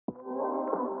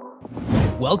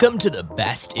Welcome to the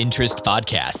Best Interest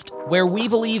Podcast, where we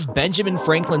believe Benjamin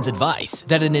Franklin's advice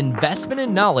that an investment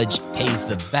in knowledge pays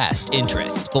the best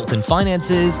interest, both in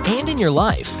finances and in your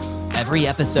life. Every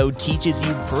episode teaches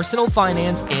you personal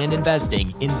finance and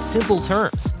investing in simple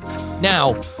terms.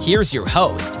 Now, here's your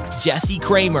host, Jesse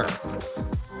Kramer.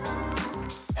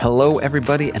 Hello,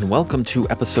 everybody, and welcome to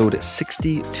episode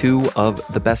 62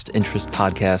 of the Best Interest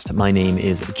Podcast. My name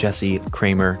is Jesse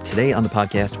Kramer. Today on the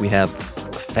podcast, we have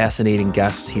a fascinating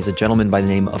guest. He's a gentleman by the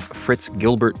name of Fritz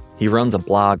Gilbert. He runs a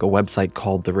blog, a website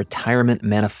called the Retirement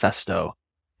Manifesto.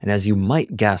 And as you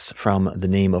might guess from the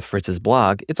name of Fritz's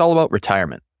blog, it's all about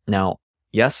retirement. Now,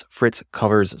 yes, Fritz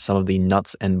covers some of the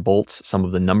nuts and bolts, some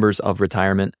of the numbers of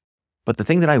retirement. But the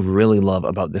thing that I really love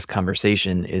about this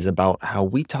conversation is about how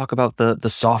we talk about the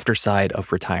softer side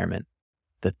of retirement,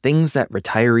 the things that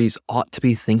retirees ought to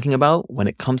be thinking about when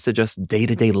it comes to just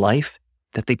day-to-day life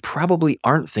that they probably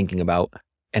aren't thinking about.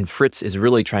 And Fritz is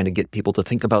really trying to get people to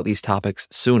think about these topics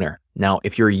sooner. Now,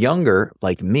 if you're younger,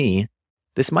 like me,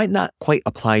 this might not quite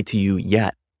apply to you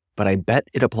yet, but I bet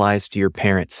it applies to your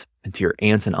parents and to your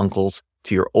aunts and uncles,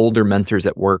 to your older mentors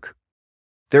at work.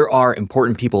 There are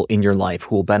important people in your life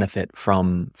who will benefit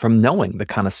from knowing the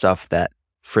kind of stuff that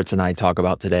Fritz and I talk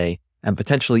about today, and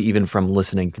potentially even from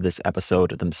listening to this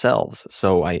episode themselves.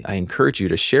 So I encourage you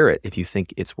to share it if you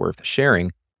think it's worth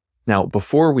sharing. Now,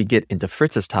 before we get into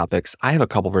Fritz's topics, I have a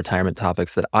couple retirement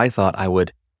topics that I thought I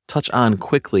would touch on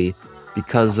quickly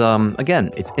because,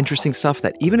 again, it's interesting stuff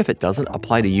that even if it doesn't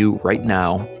apply to you right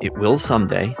now, it will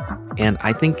someday, and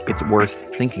I think it's worth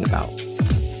thinking about.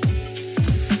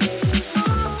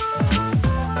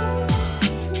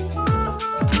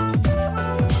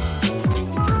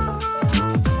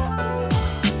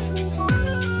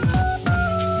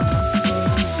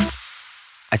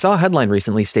 I saw a headline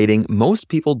recently stating most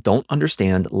people don't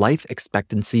understand life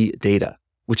expectancy data,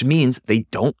 which means they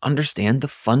don't understand the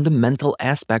fundamental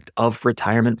aspect of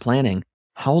retirement planning.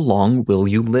 How long will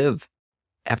you live?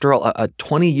 After all, a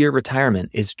 20-year retirement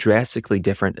is drastically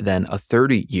different than a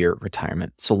 30-year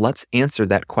retirement. So let's answer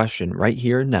that question right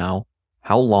here now.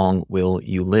 How long will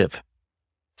you live?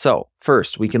 So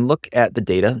first, we can look at the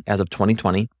data as of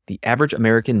 2020. The average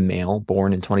American male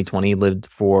born in 2020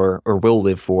 will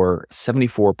live for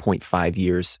 74.5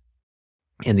 years.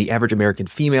 And the average American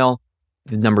female,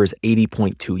 the number is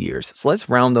 80.2 years. So let's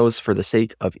round those for the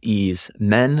sake of ease.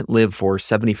 Men live for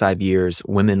 75 years,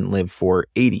 women live for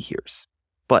 80 years.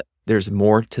 But there's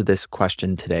more to this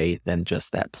question today than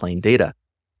just that plain data.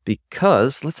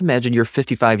 Because let's imagine you're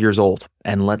 55 years old,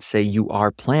 and let's say you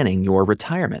are planning your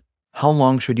retirement. How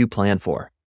long should you plan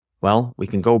for? Well, we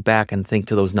can go back and think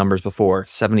to those numbers before,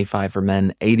 75 for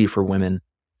men, 80 for women.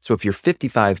 So if you're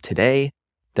 55 today,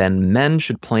 then men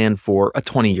should plan for a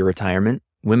 20-year retirement.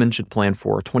 Women should plan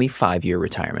for a 25-year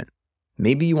retirement.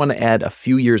 Maybe you want to add a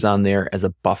few years on there as a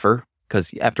buffer,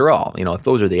 because after all, if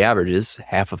those are the averages,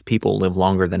 half of people live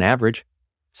longer than average.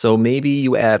 So maybe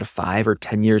you add 5 or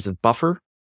 10 years of buffer,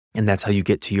 and that's how you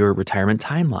get to your retirement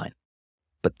timeline.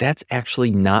 But that's actually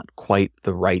not quite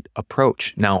the right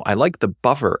approach. Now, I like the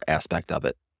buffer aspect of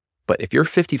it, but if you're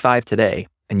 55 today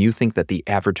and you think that the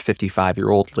average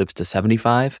 55-year-old lives to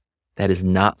 75, that is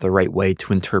not the right way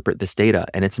to interpret this data,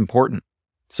 and it's important.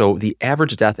 So the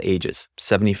average death ages,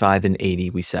 75 and 80,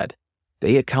 we said,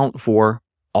 they account for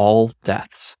all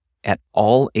deaths at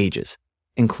all ages,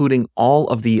 including all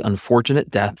of the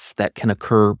unfortunate deaths that can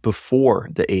occur before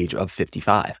the age of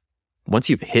 55. Once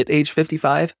you've hit age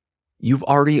 55, you've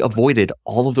already avoided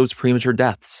all of those premature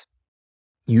deaths.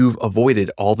 You've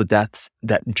avoided all the deaths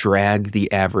that drag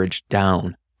the average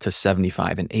down to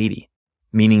 75 and 80,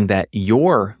 meaning that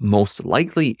your most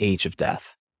likely age of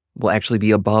death will actually be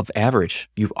above average.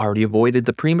 You've already avoided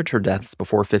the premature deaths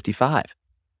before 55.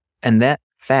 And that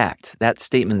fact, that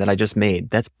statement that I just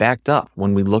made, that's backed up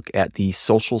when we look at the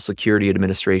Social Security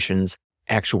Administration's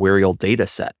actuarial data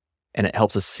set, and it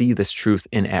helps us see this truth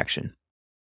in action.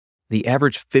 The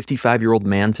average 55-year-old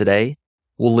man today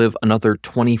will live another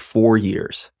 24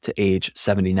 years to age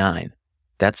 79.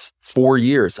 That's 4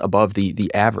 years above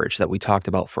the average that we talked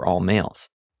about for all males.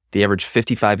 The average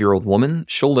 55-year-old woman,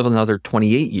 she'll live another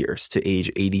 28 years to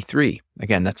age 83.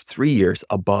 Again, that's 3 years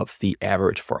above the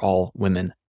average for all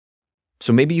women.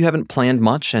 So maybe you haven't planned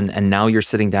much and now you're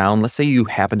sitting down. Let's say you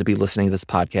happen to be listening to this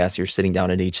podcast. You're sitting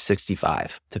down at age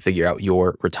 65 to figure out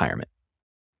your retirement.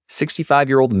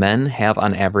 65-year-old men have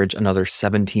on average another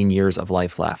 17 years of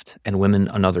life left, and women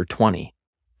another 20.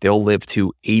 They'll live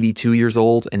to 82 years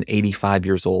old and 85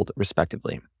 years old,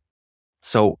 respectively.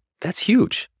 So that's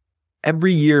huge.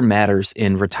 Every year matters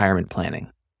in retirement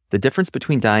planning. The difference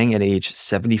between dying at age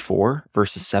 74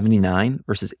 versus 79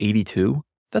 versus 82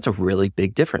 That's a really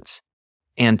big difference.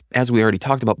 And as we already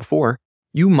talked about before,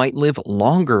 you might live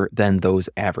longer than those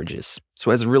averages.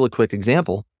 So as a really quick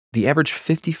example, the average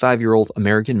 55-year-old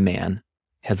American man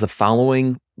has the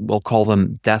following, we'll call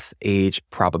them death age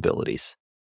probabilities.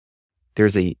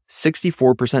 There's a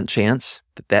 64% chance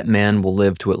that that man will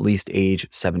live to at least age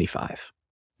 75.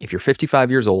 If you're 55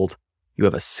 years old, you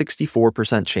have a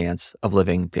 64% chance of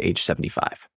living to age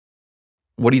 75.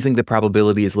 What do you think the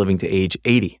probability is living to age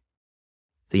 80?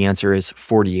 The answer is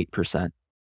 48%.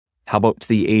 How about to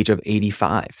the age of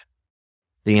 85?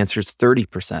 The answer is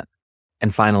 30%.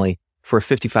 And finally, for a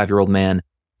 55-year-old man,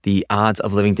 the odds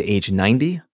of living to age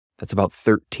 90, that's about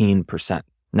 13%.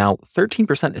 Now,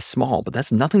 13% is small, but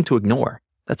that's nothing to ignore.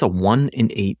 That's a 1 in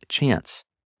 8 chance.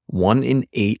 1 in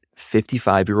 8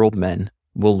 55-year-old men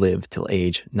will live till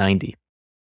age 90.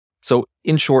 So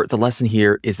in short, the lesson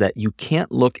here is that you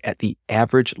can't look at the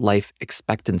average life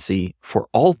expectancy for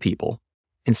all people.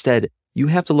 Instead, you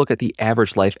have to look at the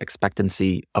average life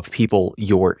expectancy of people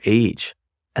your age,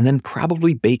 and then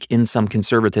probably bake in some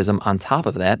conservatism on top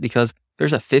of that because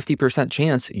there's a 50%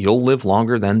 chance you'll live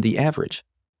longer than the average.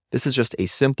 This is just a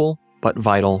simple but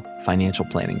vital financial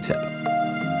planning tip.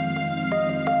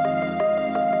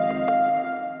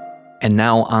 And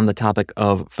now on the topic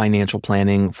of financial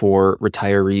planning for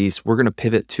retirees, we're going to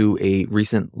pivot to a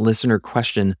recent listener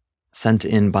question sent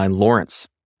in by Lawrence.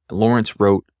 Lawrence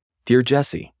wrote, "Dear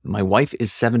Jesse, my wife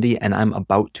is 70 and I'm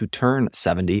about to turn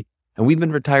 70, and we've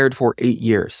been retired for 8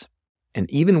 years. And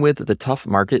even with the tough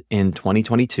market in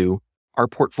 2022, our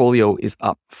portfolio is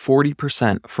up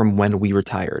 40% from when we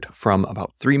retired, from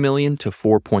about 3 million to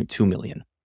 4.2 million.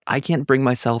 I can't bring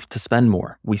myself to spend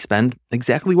more. We spend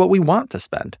exactly what we want to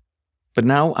spend. But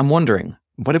now I'm wondering,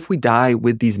 what if we die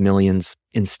with these millions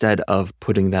instead of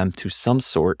putting them to some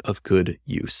sort of good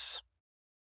use?"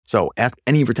 So ask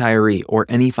any retiree or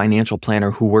any financial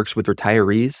planner who works with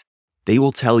retirees. They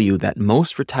will tell you that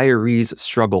most retirees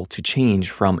struggle to change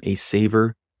from a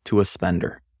saver to a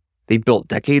spender. They've built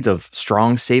decades of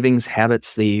strong savings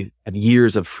habits. They have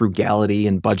years of frugality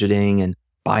and budgeting and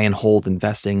buy and hold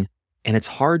investing. And it's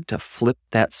hard to flip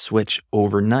that switch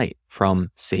overnight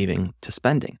from saving to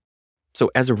spending. So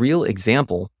as a real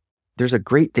example, there's a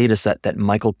great data set that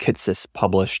Michael Kitces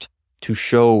published to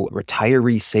show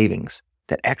retiree savings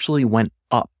that actually went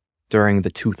up during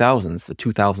the 2000s. The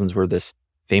 2000s were this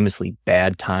famously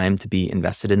bad time to be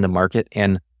invested in the market.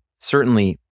 And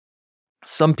certainly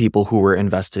some people who were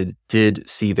invested did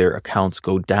see their accounts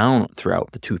go down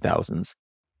throughout the 2000s.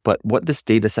 But what this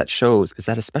data set shows is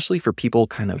that especially for people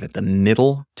kind of at the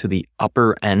middle to the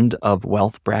upper end of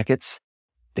wealth brackets,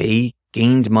 they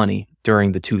gained money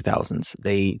during the 2000s.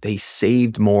 They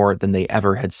saved more than they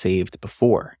ever had saved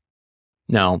before.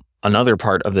 Now, another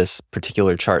part of this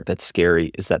particular chart that's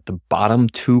scary is that the bottom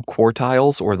 2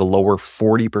 quartiles, or the lower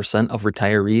 40% of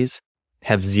retirees,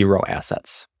 have zero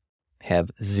assets.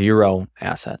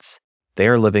 They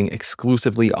are living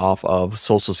exclusively off of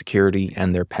Social Security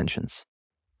and their pensions.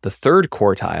 The third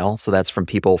quartile, so that's from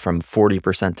people from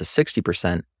 40% to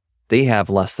 60%, they have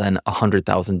less than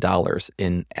 $100,000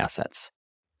 in assets.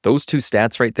 Those 2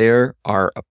 stats right there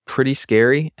are pretty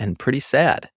scary and pretty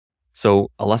sad.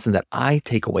 So a lesson that I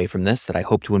take away from this that I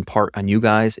hope to impart on you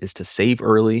guys is to save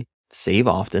early, save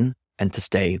often, and to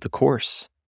stay the course.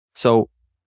 So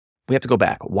we have to go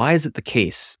back. Why is it the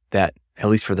case that, at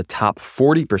least for the top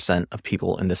 40% of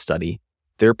people in this study,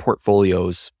 their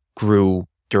portfolios grew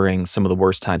during some of the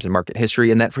worst times in market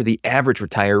history, and that for the average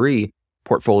retiree,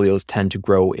 portfolios tend to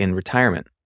grow in retirement?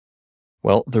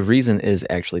 Well, the reason is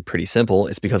actually pretty simple.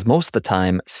 It's because most of the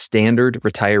time, standard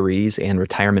retirees and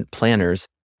retirement planners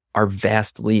are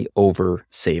vastly over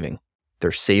saving.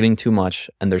 They're saving too much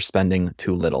and they're spending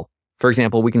too little. For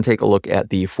example, we can take a look at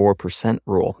the 4%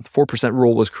 rule. The 4%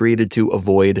 rule was created to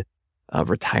avoid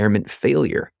retirement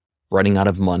failure. Running out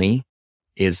of money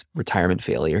is retirement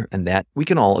failure, and that, we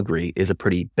can all agree, is a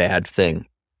pretty bad thing.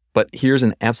 But here's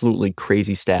an absolutely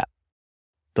crazy stat.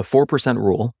 The 4%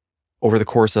 rule, over the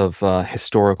course of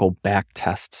historical back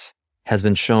tests, has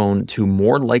been shown to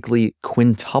more likely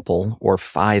quintuple or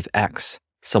 5x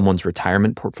someone's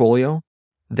retirement portfolio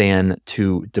than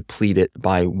to deplete it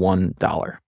by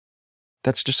 $1.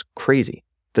 That's just crazy.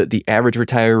 The average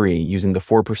retiree using the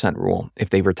 4% rule, if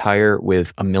they retire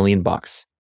with $1 million,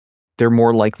 they're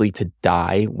more likely to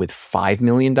die with $5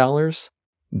 million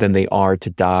than they are to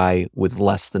die with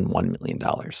less than $1 million.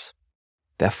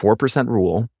 That 4%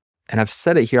 rule, and I've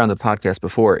said it here on the podcast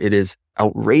before, it is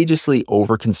outrageously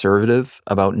over-conservative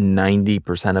about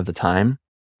 90% of the time.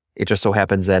 It just so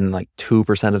happens that in like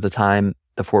 2% of the time,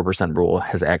 the 4% rule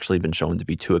has actually been shown to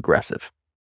be too aggressive,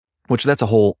 which that's a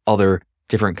whole other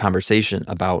different conversation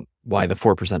about why the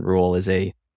 4% rule is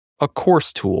a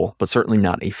coarse tool, but certainly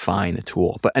not a fine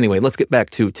tool. But anyway, let's get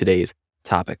back to today's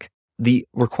topic. The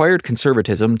required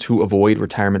conservatism to avoid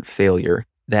retirement failure,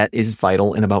 that is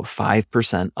vital in about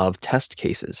 5% of test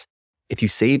cases. If you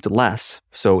saved less,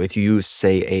 so if you use,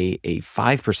 say, a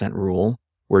 5% rule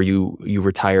where you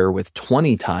retire with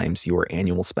 20 times your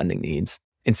annual spending needs,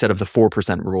 instead of the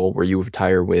 4% rule where you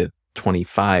retire with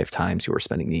 25 times your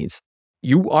spending needs,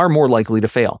 you are more likely to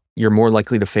fail. You're more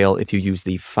likely to fail if you use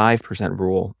the 5%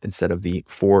 rule instead of the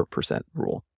 4%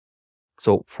 rule.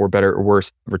 So for better or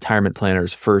worse, retirement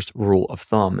planners' first rule of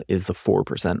thumb is the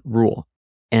 4% rule.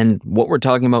 And what we're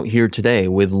talking about here today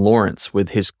with Lawrence, with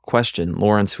his question,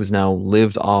 Lawrence, who's now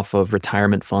lived off of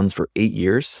retirement funds for 8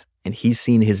 years, and he's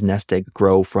seen his nest egg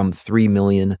grow from 3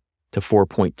 million to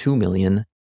 4.2 million.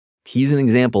 He's an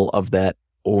example of that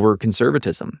over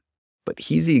conservatism. But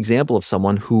he's the example of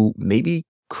someone who maybe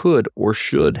could or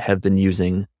should have been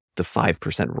using the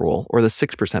 5% rule or the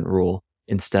 6% rule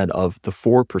instead of the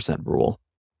 4% rule.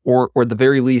 Or at the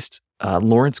very least,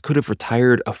 Lawrence could have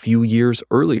retired a few years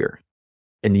earlier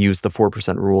and used the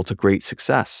 4% rule to great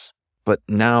success. But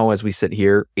now, as we sit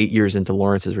here, 8 years into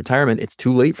Lawrence's retirement, it's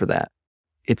too late for that.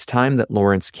 It's time that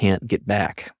Lawrence can't get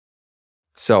back.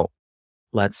 So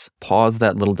let's pause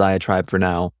that little diatribe for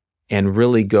now and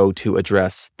really go to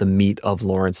address the meat of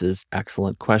Lawrence's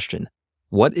excellent question.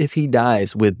 What if he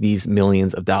dies with these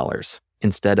millions of dollars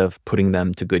instead of putting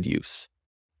them to good use?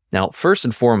 Now, first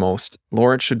and foremost,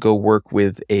 Lawrence should go work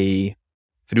with a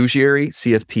fiduciary,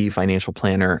 CFP financial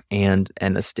planner, and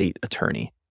an estate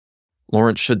attorney.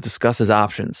 Lawrence should discuss his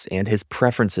options and his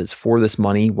preferences for this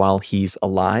money while he's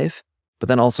alive, but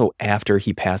then also after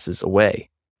he passes away.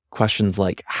 Questions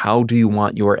like, how do you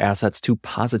want your assets to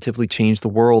positively change the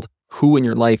world? Who in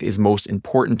your life is most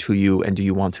important to you, and do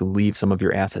you want to leave some of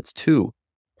your assets to?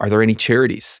 Are there any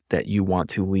charities that you want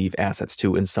to leave assets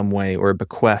to in some way, or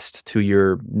bequest to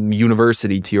your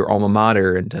university, to your alma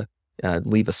mater, and to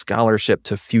leave a scholarship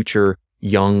to future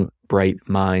young, bright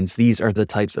minds? These are the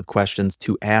types of questions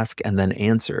to ask and then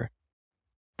answer.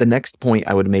 The next point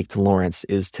I would make to Lawrence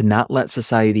is to not let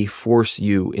society force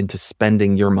you into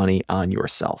spending your money on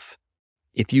yourself.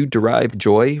 If you derive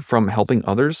joy from helping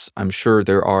others, I'm sure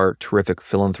there are terrific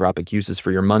philanthropic uses for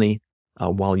your money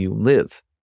while you live.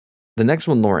 The next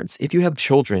one, Lawrence, if you have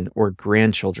children or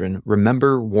grandchildren,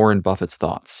 remember Warren Buffett's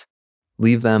thoughts.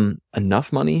 Leave them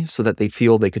enough money so that they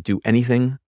feel they could do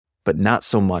anything, but not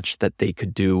so much that they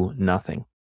could do nothing.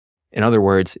 In other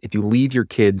words, if you leave your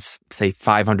kids, say,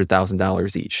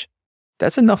 $500,000 each,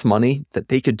 that's enough money that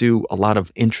they could do a lot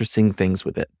of interesting things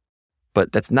with it.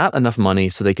 But that's not enough money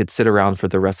so they could sit around for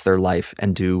the rest of their life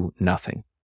and do nothing.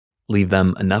 Leave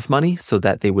them enough money so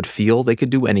that they would feel they could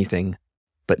do anything,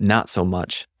 but not so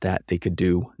much that they could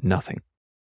do nothing.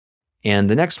 And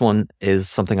the next one is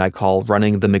something I call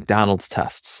running the McDonald's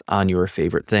tests on your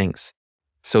favorite things.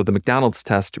 So the McDonald's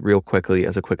test, real quickly,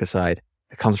 as a quick aside,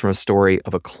 it comes from a story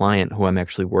of a client who I'm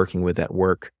actually working with at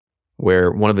work,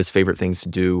 where one of his favorite things to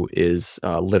do is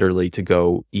literally to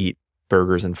go eat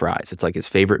burgers and fries. It's like his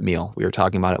favorite meal. We were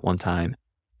talking about it one time,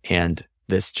 and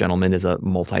this gentleman is a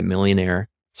multimillionaire.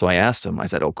 So I asked him, I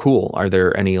said, oh, cool. Are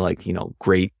there any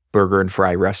great burger and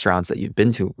fry restaurants that you've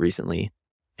been to recently?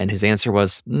 And his answer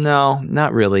was, no,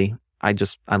 not really. I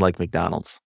like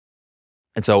McDonald's.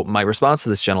 And so my response to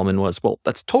this gentleman was, well,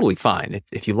 that's totally fine.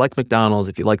 If you like McDonald's,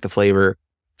 if you like the flavor,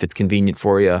 if it's convenient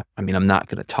for you, I'm not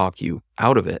going to talk you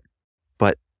out of it.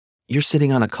 But you're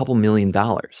sitting on a couple $1 million.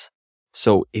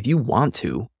 So if you want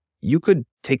to, you could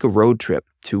take a road trip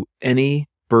to any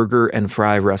burger and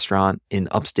fry restaurant in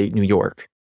upstate New York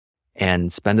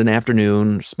and spend an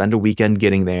afternoon, spend a weekend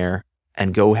getting there,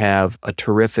 and go have a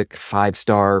terrific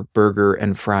 5-star burger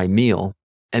and fry meal.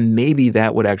 And maybe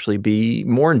that would actually be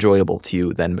more enjoyable to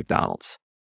you than McDonald's.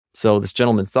 So this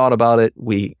gentleman thought about it.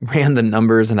 We ran the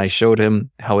numbers and I showed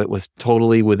him how it was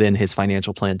totally within his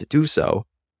financial plan to do so.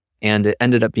 And it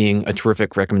ended up being a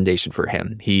terrific recommendation for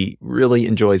him. He really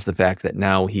enjoys the fact that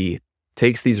now he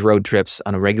takes these road trips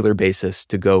on a regular basis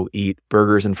to go eat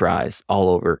burgers and fries all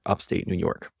over upstate New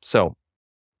York. So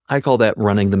I call that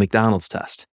running the McDonald's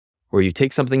test, where you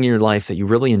take something in your life that you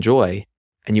really enjoy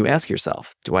and you ask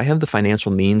yourself, do I have the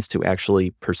financial means to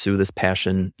actually pursue this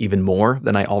passion even more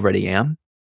than I already am?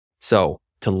 So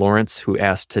to Lawrence, who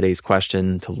asked today's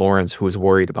question, to Lawrence, who is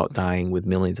worried about dying with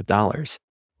millions of dollars,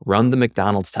 run the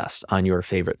McDonald's test on your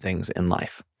favorite things in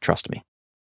life. Trust me.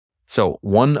 So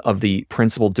one of the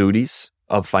principal duties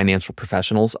of financial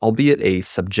professionals, albeit a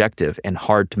subjective and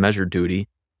hard to measure duty,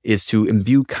 is to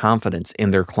imbue confidence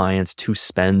in their clients to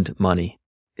spend money.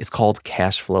 It's called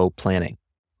cash flow planning.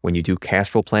 When you do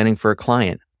cash flow planning for a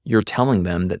client, you're telling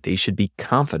them that they should be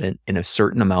confident in a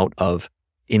certain amount of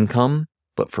income,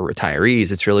 but for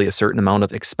retirees, it's really a certain amount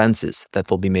of expenses that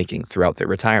they'll be making throughout their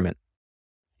retirement.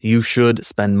 You should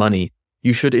spend money.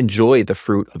 You should enjoy the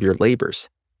fruit of your labors.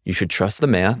 You should trust the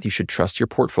math. You should trust your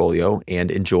portfolio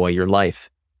and enjoy your life.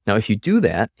 Now, if you do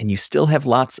that and you still have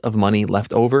lots of money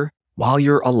left over while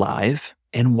you're alive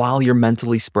and while you're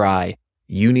mentally spry,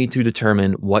 you need to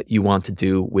determine what you want to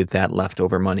do with that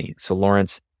leftover money. So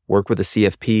Lawrence, work with a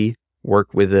CFP,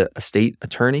 work with a estate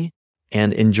attorney,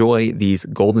 and enjoy these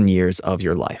golden years of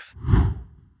your life.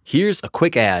 Here's a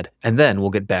quick ad, and then we'll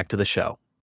get back to the show.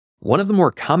 One of the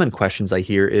more common questions I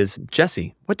hear is,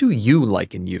 Jesse, what do you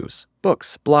like and use?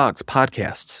 Books, blogs,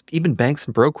 podcasts, even banks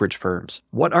and brokerage firms.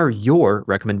 What are your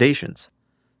recommendations?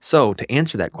 So to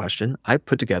answer that question, I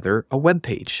put together a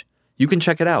webpage. You can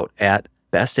check it out at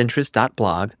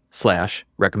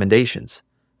bestinterest.blog/recommendations.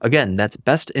 Again, that's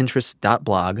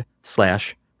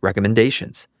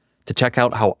bestinterest.blog/recommendations to check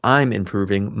out how I'm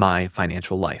improving my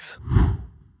financial life.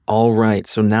 All right,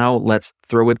 so now let's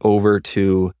throw it over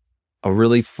to a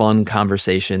really fun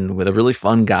conversation with a really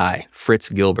fun guy, Fritz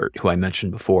Gilbert, who I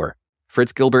mentioned before.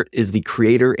 Fritz Gilbert is the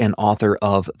creator and author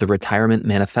of the Retirement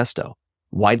Manifesto,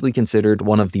 widely considered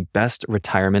one of the best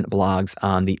retirement blogs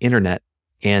on the internet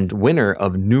and winner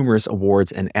of numerous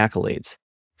awards and accolades.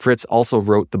 Fritz also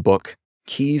wrote the book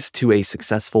Keys to a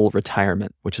Successful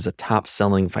Retirement, which is a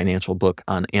top-selling financial book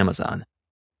on Amazon.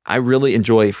 I really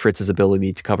enjoy Fritz's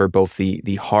ability to cover both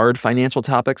the hard financial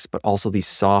topics, but also the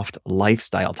soft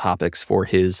lifestyle topics for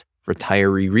his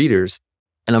retiree readers.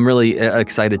 And I'm really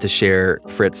excited to share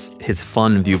his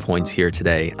fun viewpoints here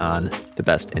today on the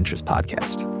Best Interest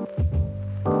Podcast.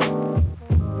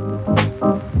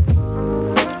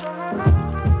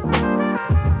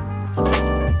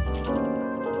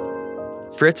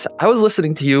 Fritz, I was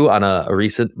listening to you on a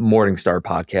recent Morningstar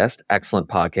podcast, excellent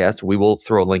podcast. We will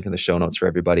throw a link in the show notes for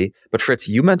everybody. But Fritz,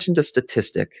 you mentioned a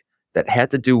statistic that had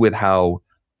to do with how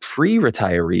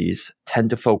pre-retirees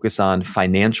tend to focus on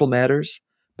financial matters,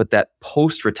 but that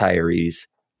post-retirees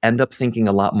end up thinking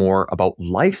a lot more about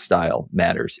lifestyle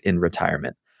matters in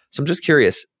retirement. So I'm just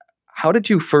curious, how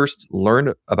did you first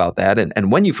learn about that?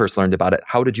 And when you first learned about it,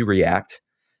 how did you react?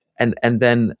 And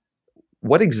then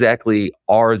what exactly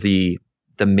are the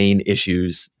main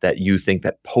issues that you think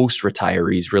that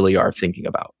post-retirees really are thinking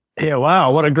about? Yeah,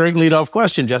 wow. What a great lead-off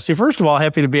question, Jesse. First of all,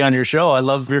 happy to be on your show. I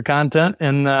love your content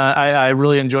and I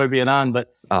really enjoy being on.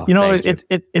 But,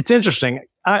 it's interesting.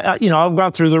 I've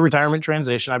gone through the retirement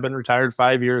transition. I've been retired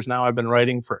 5 years now. I've been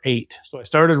writing for 8. So I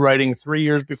started writing 3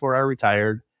 years before I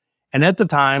retired. And at the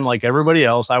time, like everybody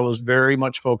else, I was very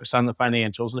much focused on the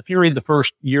financials. And if you read the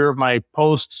first year of my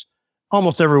posts,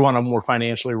 almost every one of them were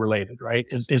financially related, right?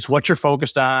 It's what you're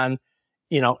focused on.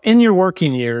 In your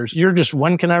working years, you're just,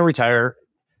 when can I retire?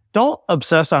 Don't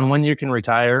obsess on when you can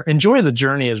retire. Enjoy the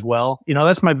journey as well.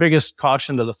 That's my biggest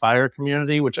caution to the FIRE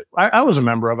community, which I was a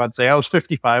member of. I'd say I was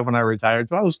 55 when I retired.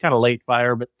 So I was kind of late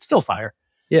FIRE, but still FIRE.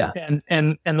 Yeah.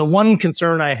 And the one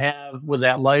concern I have with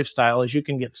that lifestyle is you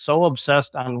can get so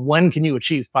obsessed on when can you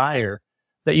achieve FIRE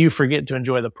that you forget to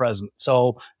enjoy the present.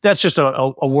 So that's just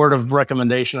a word of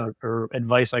recommendation or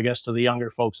advice, I guess, to the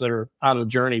younger folks that are on the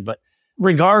journey. But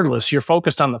regardless, you're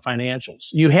focused on the financials.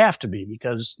 You have to be,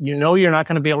 because you're not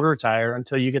going to be able to retire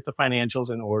until you get the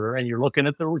financials in order. And you're looking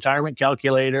at the retirement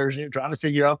calculators and you're trying to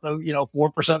figure out the,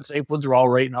 4% safe withdrawal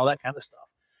rate and all that kind of stuff.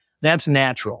 That's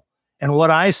natural. And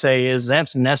what I say is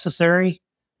that's necessary,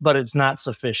 but it's not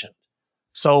sufficient.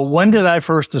 So when did I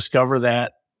first discover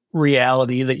that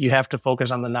reality that you have to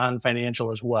focus on the non-financial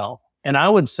as well? And I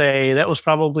would say that was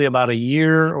probably about a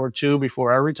year or two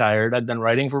before I retired. I'd been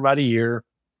writing for about a year,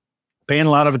 paying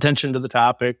a lot of attention to the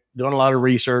topic, doing a lot of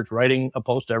research, writing a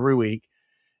post every week.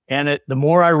 And the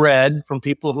more I read from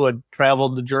people who had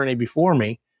traveled the journey before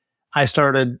me, I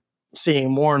started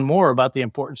seeing more and more about the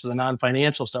importance of the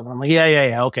non-financial stuff. And I'm like,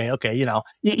 yeah, okay.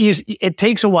 It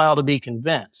takes a while to be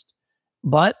convinced.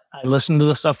 But I listened to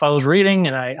the stuff I was reading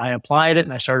and I applied it,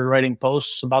 and I started writing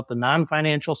posts about the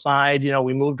non-financial side.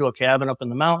 We moved to a cabin up in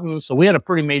the mountains. So we had a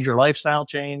pretty major lifestyle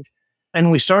change, and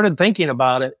we started thinking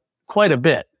about it quite a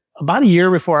bit. About a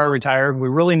year before I retired, we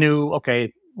really knew,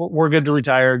 okay, we're good to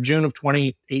retire. June of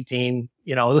 2018,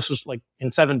 this was like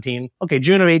in 17. Okay,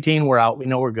 June of 18, we're out. We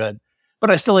know we're good. But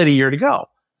I still had a year to go.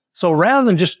 So rather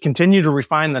than just continue to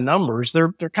refine the numbers,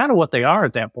 they're kind of what they are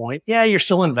at that point. Yeah, you're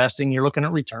still investing. You're looking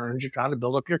at returns. You're trying to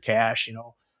build up your cash,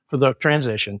 for the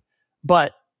transition.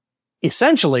 But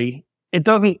essentially, it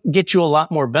doesn't get you a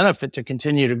lot more benefit to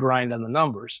continue to grind on the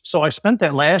numbers. So I spent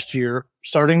that last year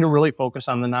starting to really focus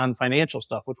on the non-financial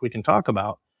stuff, which we can talk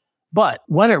about. But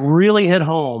when it really hit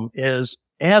home is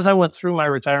as I went through my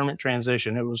retirement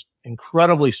transition, it was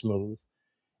incredibly smooth.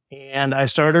 And I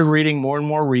started reading more and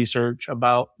more research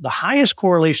about the highest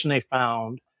correlation they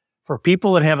found for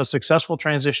people that have a successful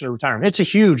transition to retirement. It's a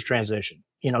huge transition.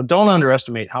 Don't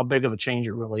underestimate how big of a change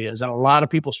it really is. And a lot of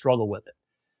people struggle with it.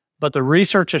 But the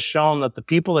research has shown that the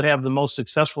people that have the most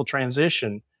successful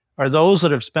transition are those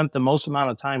that have spent the most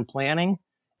amount of time planning,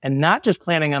 and not just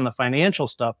planning on the financial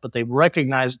stuff, but they've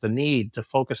recognized the need to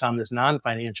focus on this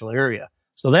non-financial area.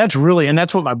 So that's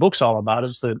what my book's all about.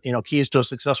 It's the, keys to a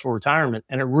successful retirement.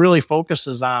 And it really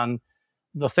focuses on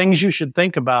the things you should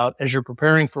think about as you're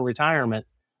preparing for retirement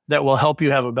that will help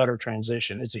you have a better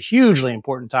transition. It's a hugely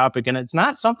important topic, and it's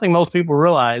not something most people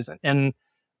realize. And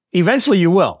eventually you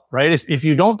will, right? If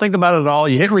you don't think about it at all,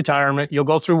 you hit retirement, you'll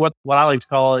go through what I like to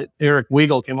call it. Eric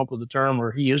Weigel came up with the term,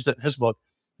 or he used it in his book,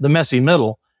 the messy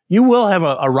middle. You will have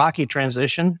a rocky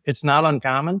transition. It's not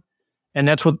uncommon. And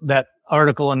that's what that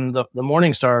article in the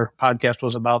Morningstar podcast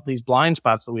was about, these blind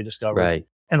spots that we discovered. Right.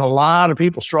 And a lot of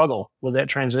people struggle with that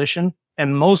transition.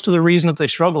 And most of the reason that they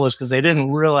struggle is because they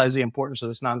didn't realize the importance of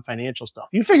this non-financial stuff.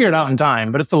 You figure it out in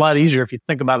time, but it's a lot easier if you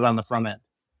think about it on the front end.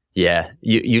 Yeah.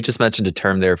 You just mentioned a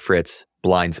term there, Fritz,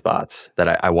 blind spots,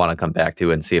 that I want to come back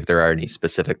to and see if there are any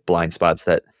specific blind spots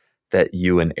that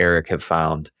you and Eric have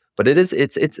found. But it's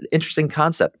an interesting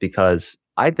concept because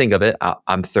I think of it,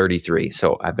 I'm 33,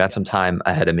 so I've got some time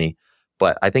ahead of me.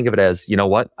 But I think of it as, you know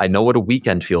what? I know what a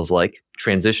weekend feels like.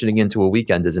 Transitioning into a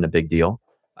weekend isn't a big deal.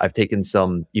 I've taken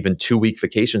some even 2-week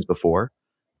vacations before.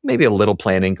 Maybe a little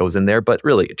planning goes in there, but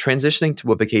really transitioning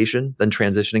to a vacation, then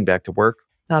transitioning back to work,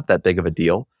 not that big of a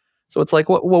deal. So it's like,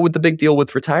 what would the big deal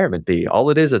with retirement be?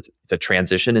 All it is, it's a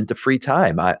transition into free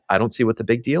time. I don't see what the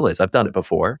big deal is. I've done it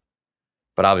before.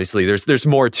 But obviously, there's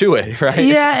more to it, right?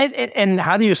 Yeah, and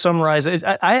how do you summarize it?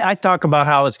 I talk about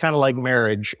how it's kind of like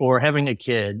marriage or having a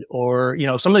kid or,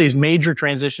 some of these major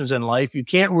transitions in life. You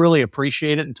can't really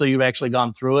appreciate it until you've actually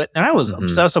gone through it. And I was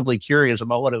obsessively curious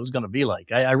about what it was going to be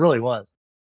like. I really was.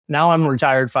 Now I'm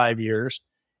retired 5 years.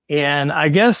 And I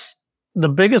guess the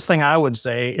biggest thing I would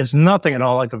say is nothing at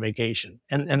all like a vacation.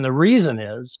 And the reason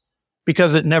is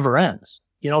because it never ends.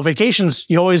 Vacations,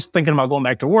 you're always thinking about going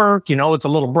back to work. It's a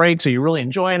little break, so you're really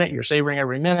enjoying it. You're savoring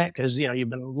every minute because,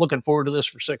 you've been looking forward to this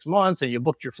for 6 months and you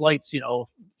booked your flights,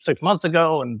 6 months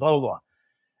ago and blah, blah, blah.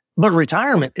 But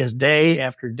retirement is day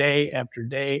after day after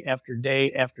day after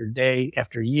day after day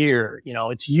after year.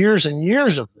 It's years and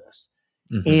years of this.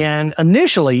 Mm-hmm. And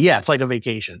initially, yeah, it's like a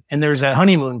vacation. And there's that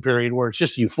honeymoon period where it's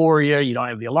just euphoria. You don't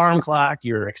have the alarm clock.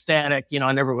 You're ecstatic.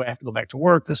 I never have to go back to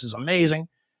work. This is amazing.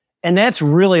 And that's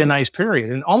really a nice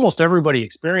period. And almost everybody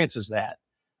experiences that.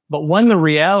 But when the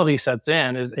reality sets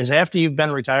in is after you've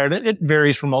been retired, it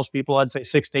varies for most people. I'd say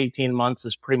 6 to 18 months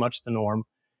is pretty much the norm.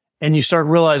 And you start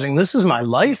realizing this is my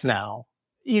life now.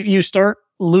 You start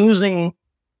losing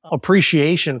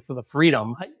appreciation for the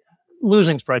freedom.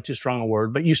 Losing is probably too strong a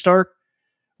word, but you start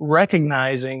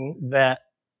recognizing that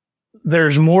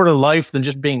there's more to life than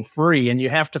just being free. And you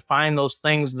have to find those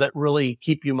things that really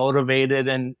keep you motivated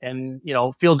and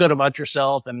feel good about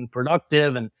yourself and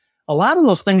productive. And a lot of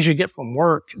those things you get from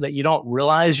work that you don't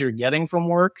realize you're getting from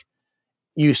work,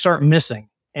 you start missing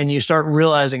and you start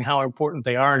realizing how important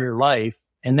they are in your life.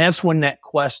 And that's when that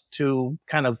quest to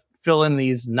kind of fill in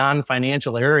these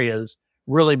non-financial areas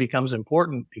really becomes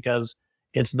important, because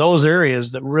it's those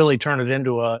areas that really turn it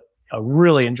into a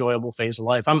really enjoyable phase of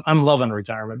life. I'm loving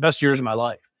retirement, best years of my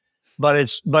life, but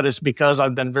it's because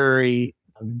I've been very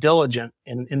diligent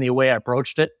in the way I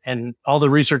approached it, and all the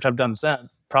research I've done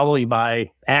since, probably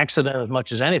by accident as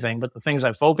much as anything, but the things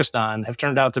I've focused on have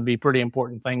turned out to be pretty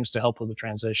important things to help with the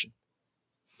transition.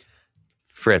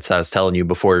 Fritz, I was telling you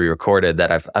before we recorded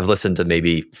that I've listened to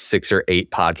maybe 6 or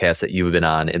 8 podcasts that you've been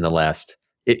on in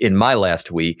my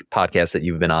last week, podcasts that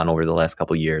you've been on over the last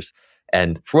couple of years.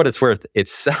 And for what it's worth, it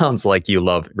sounds like you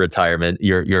love retirement.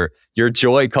 Your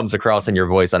joy comes across in your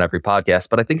voice on every podcast.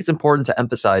 But I think it's important to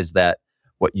emphasize that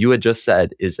what you had just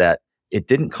said is that it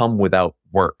didn't come without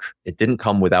work. It didn't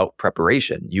come without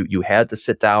preparation. You had to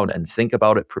sit down and think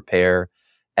about it, prepare.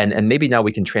 And maybe now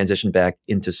we can transition back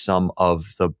into some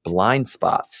of the blind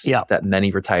spots that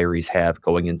many retirees have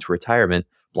going into retirement.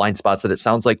 Blind spots that it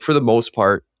sounds like, for the most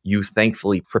part, you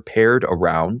thankfully prepared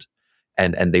around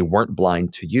and they weren't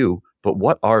blind to you. But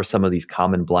what are some of these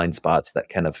common blind spots that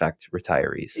can affect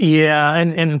retirees? Yeah,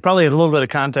 and probably a little bit of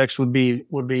context would be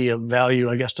of value,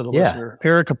 I guess, to the listener.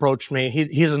 Eric approached me.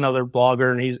 He's another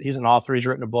blogger, and he's an author. He's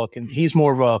written a book, and he's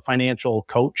more of a financial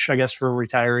coach, I guess, for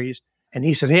retirees. And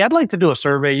he said, hey, I'd like to do a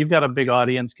survey. You've got a big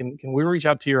audience. Can we reach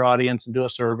out to your audience and do a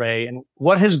survey? And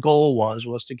what his goal was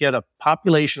to get a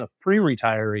population of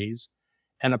pre-retirees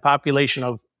and a population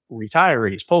of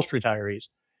retirees, post-retirees,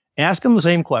 ask them the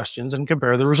same questions and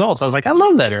compare the results. I was like, I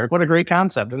love that, Eric. What a great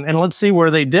concept. And let's see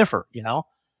where they differ,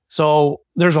 So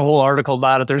there's a whole article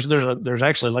about it. There's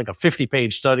actually like a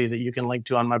 50-page study that you can link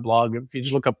to on my blog. If you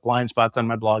just look up blind spots on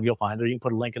my blog, you'll find it. You can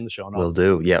put a link in the show notes. Will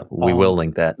do. Yeah, we will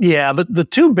link that. Yeah, but the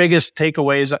two biggest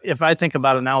takeaways, if I think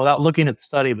about it now without looking at the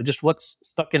study, but just what's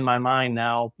stuck in my mind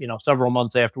now, several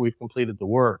months after we've completed the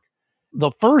work.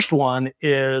 The first one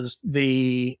is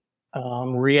the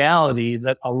reality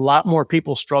that a lot more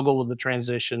people struggle with the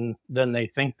transition than they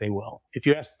think they will. If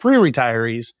you ask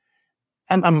pre-retirees,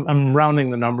 and I'm rounding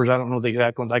the numbers. I don't know the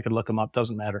exact ones. I could look them up.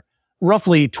 Doesn't matter.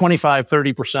 Roughly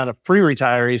 25-30% of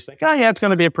pre-retirees think, oh yeah, it's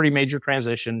going to be a pretty major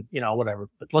transition, whatever.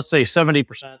 But let's say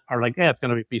 70% are like, yeah, it's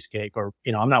going to be a piece of cake, or,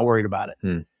 I'm not worried about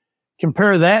it.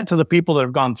 Compare that to the people that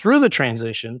have gone through the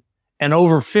transition, and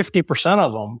over 50%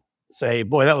 of them say,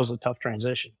 boy, that was a tough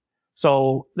transition.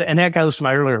 So, and that goes to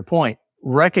my earlier point,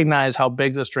 recognize how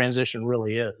big this transition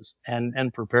really is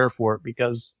and prepare for it,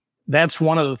 because that's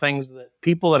one of the things that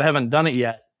people that haven't done it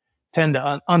yet tend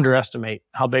to underestimate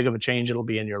how big of a change it'll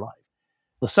be in your life.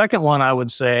 The second one I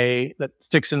would say that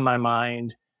sticks in my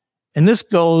mind, and this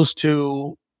goes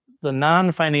to the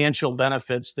non-financial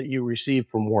benefits that you receive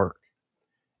from work.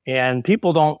 And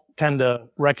people don't tend to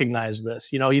recognize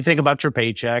this. You think about your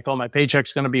paycheck. Oh, my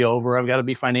paycheck's going to be over. I've got to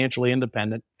be financially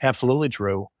independent. Absolutely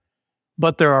true.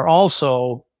 But there are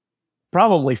also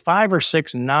probably 5 or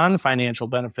 6 non-financial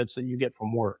benefits that you get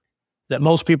from work that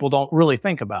most people don't really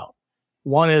think about.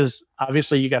 One is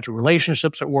obviously you got your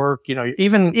relationships at work.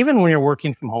 Even when you're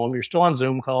working from home, you're still on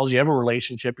Zoom calls. You have a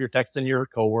relationship. You're texting your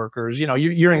coworkers.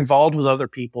 You're involved with other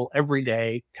people every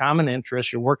day, common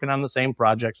interests. You're working on the same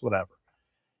projects, whatever.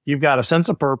 You've got a sense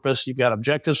of purpose. You've got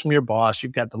objectives from your boss.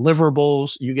 You've got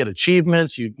deliverables. You get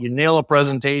achievements. You nail a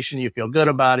presentation. You feel good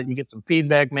about it. You get some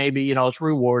feedback, maybe, it's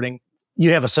rewarding.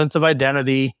 You have a sense of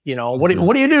identity. What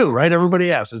do you do, right?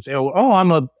 Everybody asks. It's, oh, I'm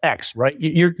a X, right?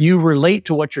 You relate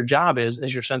to what your job is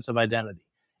as your sense of identity.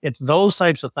 It's those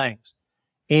types of things.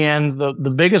 And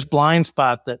the biggest blind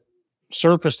spot that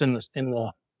surfaced in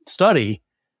the study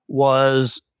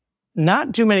was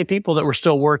not too many people that were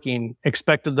still working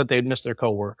expected that they'd miss their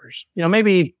coworkers.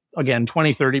 Maybe again,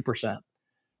 20-30%.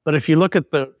 But if you look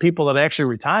at the people that actually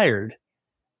retired,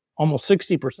 almost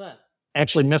 60%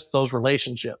 actually missed those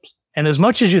relationships. And as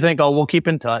much as you think, oh, we'll keep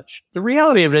in touch, the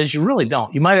reality of it is you really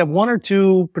don't. You might have 1 or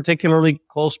 2 particularly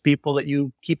close people that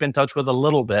you keep in touch with a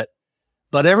little bit,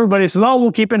 but everybody says, oh,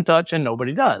 we'll keep in touch, and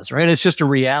nobody does, right? It's just a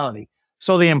reality.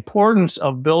 So the importance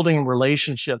of building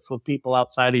relationships with people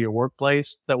outside of your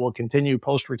workplace that will continue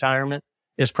post-retirement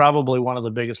is probably one of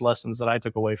the biggest lessons that I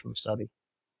took away from the study.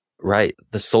 Right.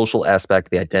 The social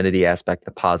aspect, the identity aspect,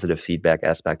 the positive feedback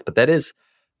aspect. But that is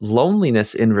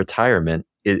loneliness in retirement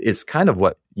is kind of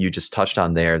what you just touched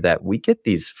on there, that we get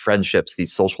these friendships,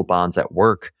 these social bonds at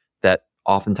work that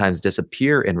oftentimes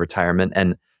disappear in retirement.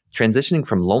 And transitioning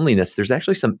from loneliness, there's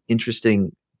actually some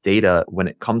interesting data when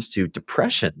it comes to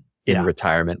depression in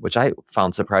retirement, which I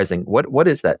found surprising. What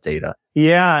is that data?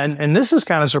 Yeah. And this is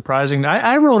kind of surprising.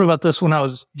 I wrote about this when I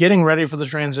was getting ready for the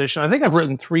transition. I think I've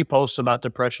written 3 posts about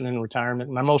depression in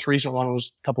retirement. My most recent one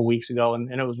was a couple weeks ago,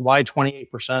 and it was why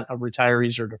 28% of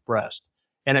retirees are depressed.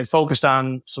 And it focused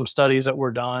on some studies that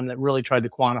were done that really tried to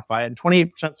quantify it. And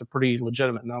 28% is a pretty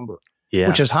legitimate number,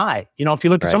 which is high. If you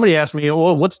look at somebody asked me,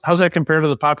 well, how's that compared to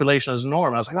the population as a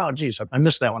norm? I was like, oh, geez, I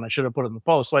missed that one. I should have put it in the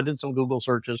post. So I did some Google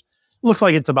searches. Looks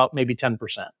like it's about maybe 10%.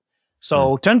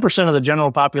 So 10% of the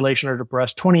general population are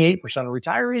depressed. 28% of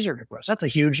retirees are depressed. That's a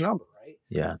huge number, right?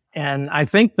 Yeah. And I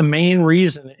think the main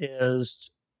reason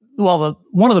is,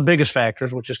 one of the biggest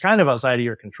factors, which is kind of outside of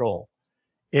your control,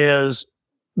 is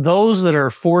those that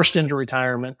are forced into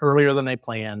retirement earlier than they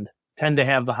planned tend to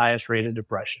have the highest rate of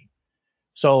depression.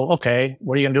 So, okay,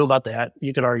 what are you going to do about that?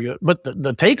 You could argue it. But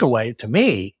the takeaway to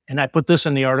me, and I put this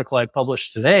in the article I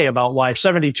published today about why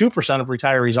 72% of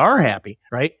retirees are happy,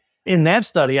 right? In that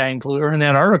study in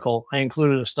that article, I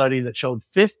included a study that showed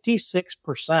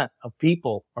 56% of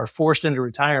people are forced into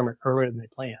retirement earlier than they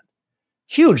planned.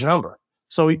 Huge number.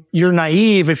 So you're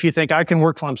naive if you think I can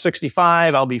work till I'm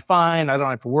 65, I'll be fine, I don't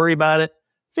have to worry about it.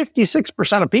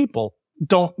 56% of people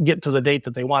don't get to the date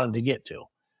that they wanted to get to.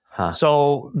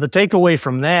 So the takeaway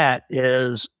from that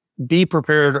is be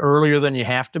prepared earlier than you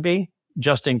have to be,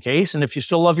 just in case. And if you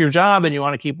still love your job and you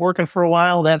want to keep working for a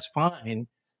while, that's fine.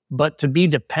 But to be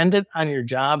dependent on your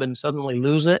job and suddenly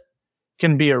lose it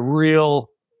can be a real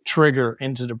trigger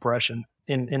into depression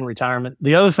in retirement.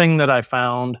 The other thing that I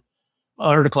found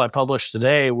article I published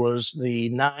today was the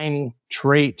 9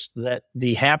 traits that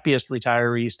the happiest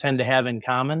retirees tend to have in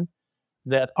common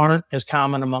that aren't as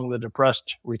common among the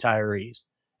depressed retirees.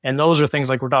 And those are things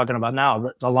like we're talking about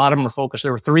now. A lot of them are focused.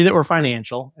 There were 3 that were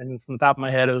financial. And from the top of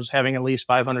my head, it was having at least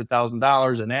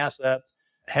 $500,000 in assets,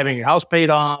 having your house paid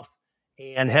off,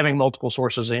 and having multiple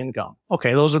sources of income.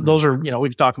 Okay, those are, we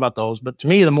can talk about those. But to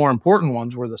me, the more important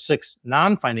ones were the 6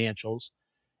 non-financials.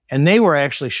 And they were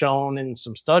actually shown in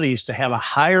some studies to have a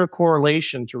higher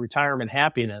correlation to retirement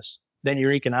happiness than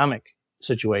your economic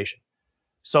situation.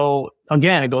 So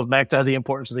again, it goes back to the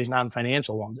importance of these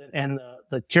non-financial ones. And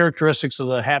the characteristics of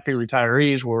the happy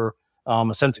retirees were a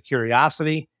sense of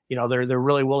curiosity. They're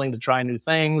really willing to try new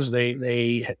things.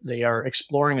 They are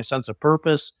exploring a sense of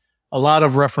purpose. A lot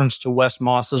of reference to Wes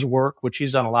Moss's work, which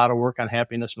he's done a lot of work on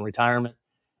happiness and retirement.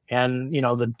 And,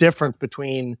 the difference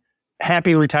between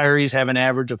happy retirees have an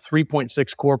average of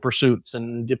 3.6 core pursuits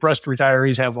and depressed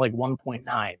retirees have like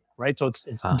 1.9, right? So it's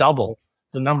double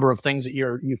the number of things that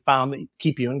you found that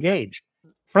keep you engaged.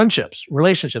 Friendships,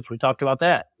 relationships, we talked about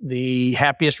that. The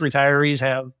happiest retirees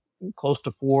have close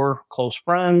to 4 close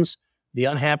friends. The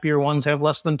unhappier ones have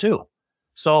less than 2.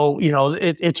 So,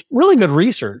 it's really good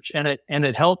research and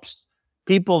it helps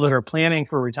people that are planning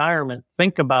for retirement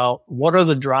think about what are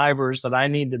the drivers that I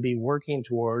need to be working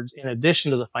towards in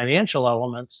addition to the financial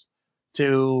elements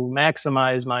to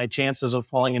maximize my chances of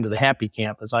falling into the happy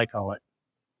camp, as I call it.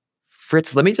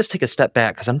 Fritz, let me just take a step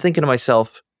back because I'm thinking to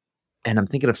myself, and I'm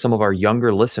thinking of some of our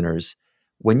younger listeners.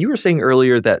 When you were saying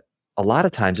earlier that a lot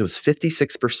of times it was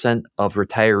 56% of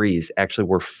retirees actually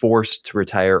were forced to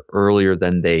retire earlier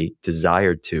than they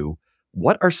desired to.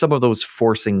 What are some of those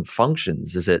forcing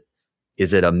functions?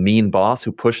 Is it a mean boss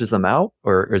who pushes them out,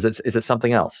 or is it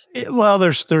something else? Well,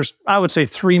 there's I would say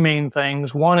 3 main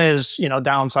things. One is,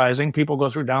 downsizing. People go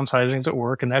through downsizings at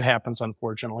work, and that happens,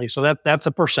 unfortunately. So that's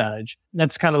a percentage.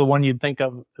 That's kind of the one you'd think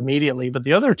of immediately. But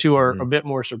the other 2 are a bit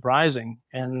more surprising.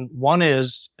 And one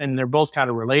is, and they're both kind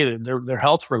of related. They're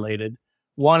health related.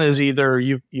 One is either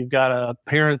you've got a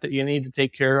parent that you need to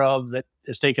take care of that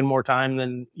is taking more time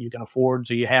than you can afford,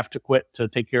 so you have to quit to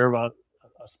take care of a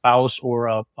spouse or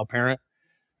a parent.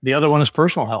 The other one is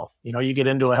personal health. You get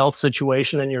into a health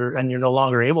situation and you're no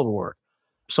longer able to work.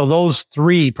 So those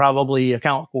 3 probably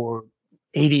account for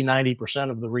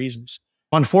 80-90% of the reasons.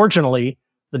 Unfortunately,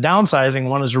 the downsizing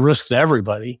one is a risk to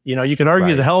everybody. You could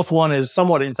argue the health one is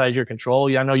somewhat inside your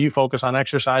control. I know you focus on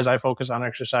exercise. I focus on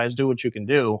exercise. Do what you can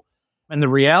do. And the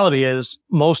reality is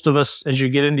most of us, as you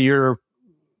get into your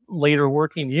later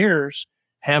working years,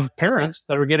 have parents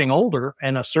that are getting older,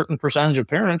 and a certain percentage of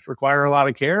parents require a lot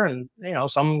of care. And,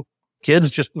 some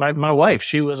kids my wife,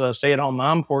 she was a stay-at-home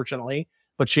mom, fortunately,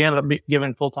 but she ended up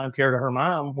giving full-time care to her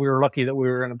mom. We were lucky that we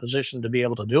were in a position to be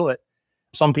able to do it.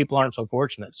 Some people aren't so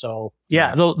fortunate. So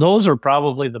those are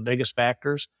probably the biggest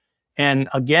factors. And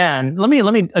again, let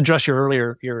me address your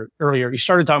earlier, you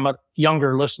started talking about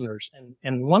younger listeners.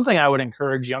 And one thing I would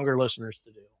encourage younger listeners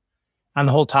to do on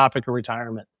the whole topic of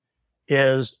retirement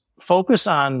is focus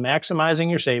on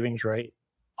maximizing your savings rate,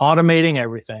 automating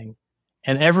everything.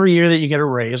 And every year that you get a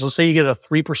raise, let's say you get a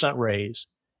 3% raise,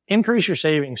 increase your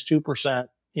savings 2%,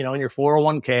 in your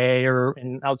 401k or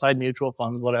in outside mutual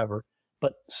funds, whatever,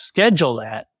 but schedule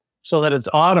that so that it's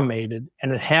automated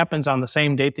and it happens on the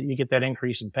same date that you get that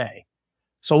increase in pay.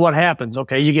 So what happens?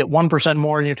 Okay, you get 1%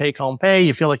 more in your take home pay.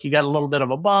 You feel like you got a little bit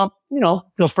of a bump,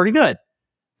 feels pretty good,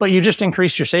 but you just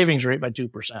increased your savings rate by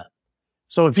 2%.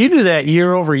 So if you do that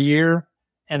year over year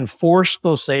and force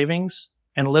those savings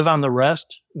and live on the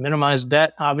rest, minimize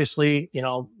debt, obviously,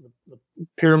 the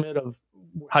pyramid of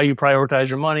how you prioritize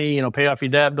your money, pay off your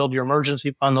debt, build your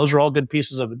emergency fund. Those are all good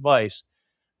pieces of advice.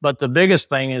 But the biggest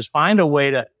thing is find a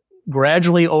way to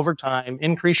gradually over time,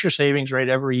 increase your savings rate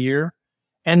every year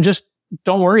and just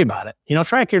don't worry about it.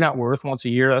 Track your net worth once a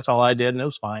year. That's all I did and it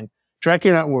was fine. Track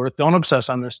your net worth. Don't obsess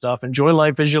on this stuff. Enjoy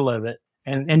life as you live it.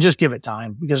 And just give it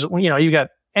time because, you got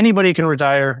anybody can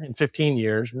retire in 15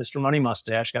 years. Mr. Money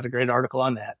Mustache got a great article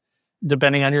on that,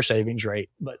 depending on your savings rate.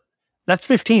 But that's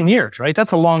 15 years, right?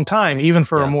 That's a long time, even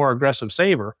for a more aggressive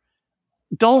saver.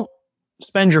 Don't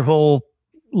spend your whole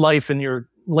life in your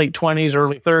late 20s,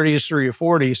 early 30s, through your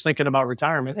 40s thinking about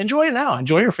retirement. Enjoy it now.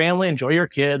 Enjoy your family. Enjoy your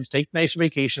kids. Take nice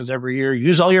vacations every year.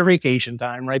 Use all your vacation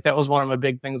time, right? That was one of my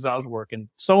big things that I was working.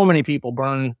 So many people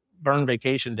burn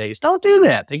vacation days. Don't do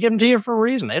that. They give them to you for a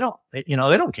reason. They don't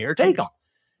care. Take them.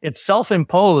 It's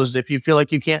self-imposed if you feel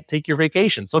like you can't take your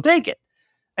vacation. So take it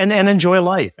and enjoy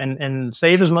life and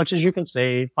save as much as you can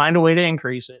save. Find a way to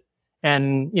increase it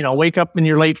and, wake up in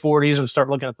your late 40s and start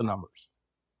looking at the numbers.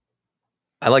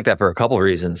 I like that for a couple of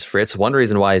reasons, Fritz. One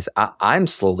reason why is I'm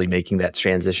slowly making that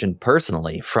transition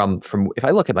personally from if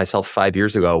I look at myself 5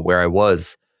 years ago where I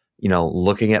was,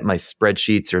 looking at my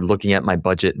spreadsheets or looking at my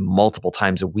budget multiple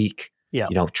times a week, Yeah.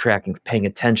 Tracking, paying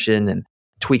attention and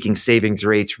tweaking savings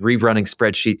rates, rerunning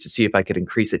spreadsheets to see if I could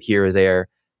increase it here or there.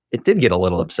 It did get a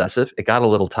little obsessive. It got a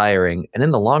little tiring. And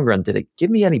in the long run, did it give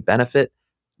me any benefit?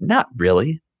 Not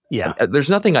really. Yeah. There's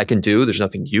nothing I can do. There's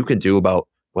nothing you can do about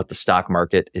what the stock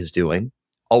market is doing.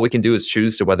 All we can do is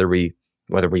choose to whether we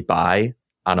buy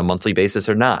on a monthly basis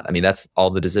or not. I mean, that's all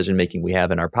the decision making we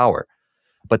have in our power.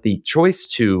 But the choice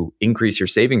to increase your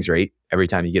savings rate every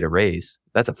time you get a raise,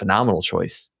 that's a phenomenal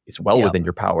choice. It's well within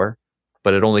your power,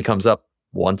 but it only comes up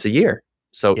once a year.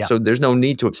 So there's no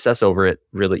need to obsess over it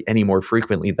really any more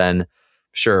frequently than,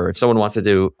 sure, if someone wants to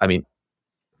do, I mean,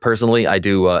 personally, I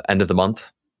do end of the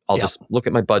month. I'll just look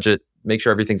at my budget, make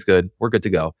sure everything's good. We're good to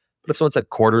go. But if someone said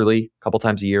quarterly, a couple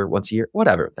times a year, once a year,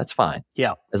 whatever, that's fine.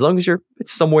 Yeah. As long as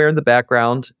it's somewhere in the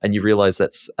background and you realize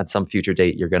that at some future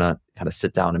date, you're going to kind of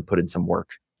sit down and put in some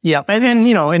work. Yeah. And then,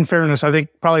 in fairness, I think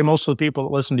probably most of the people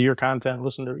that listen to your content,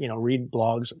 listen to, read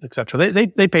blogs, et cetera,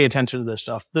 they pay attention to this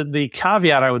stuff. The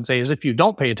caveat I would say is if you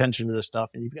don't pay attention to this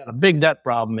stuff and you've got a big debt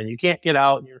problem and you can't get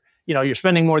out, and you're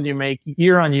spending more than you make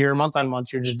year on year, month on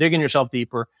month, you're just digging yourself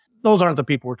deeper. Those aren't the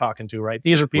people we're talking to, right?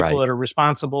 These are people that are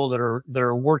responsible, that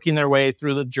are working their way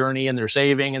through the journey and they're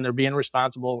saving and they're being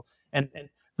responsible. And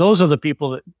those are the people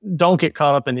that don't get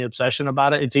caught up in the obsession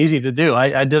about it. It's easy to do.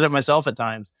 I did it myself at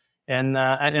times. And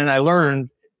I learned,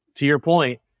 to your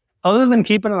point, other than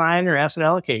keeping an eye on your asset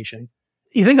allocation,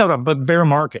 you think of a bear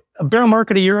market. A bear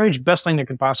market at your age, best thing that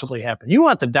could possibly happen. You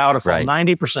want the Dow to fall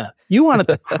 90%. You want it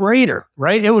to crater,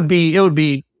 right? It would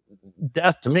be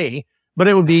death to me. But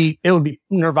it would be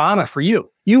nirvana for you.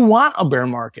 You want a bear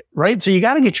market, right? So you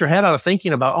got to get your head out of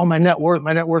thinking about, my net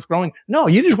worth growing. No,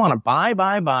 you just want to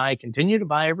buy, continue to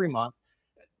buy every month.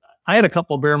 I had a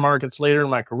couple of bear markets later in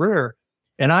my career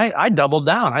and I doubled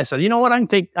down. I said, you know what? I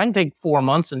can take 4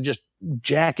 months and just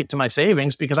jack it to my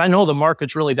savings because I know the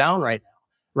market's really down right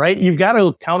now, right? You've got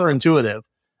to counterintuitive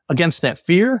against that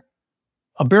fear.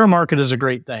 A bear market is a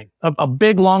great thing. A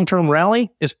big long-term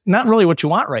rally is not really what you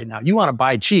want right now. You want to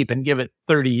buy cheap and give it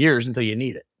 30 years until you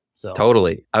need it. So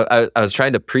totally. I was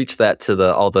trying to preach that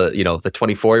to all the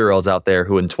 24-year-olds out there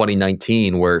who in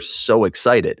 2019 were so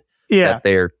excited that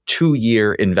their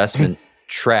 2-year investment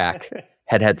track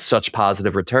had such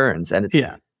positive returns. And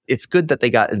it's good that they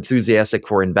got enthusiastic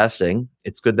for investing.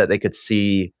 It's good that they could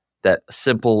see that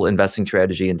simple investing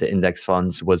strategy into index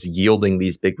funds was yielding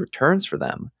these big returns for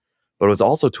them. But it was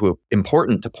also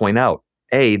important to point out,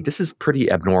 A, this is pretty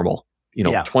abnormal.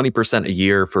 20% a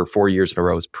year for 4 years in a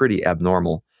row is pretty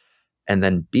abnormal. And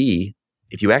then B,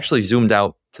 if you actually zoomed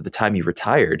out to the time you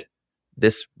retired,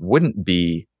 this wouldn't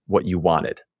be what you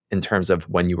wanted in terms of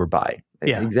when you were buying.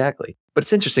 Yeah. Exactly. But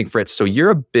it's interesting, Fritz. So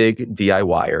you're a big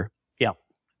DIYer. Yeah.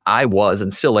 I was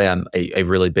and still am a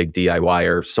really big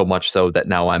DIYer, so much so that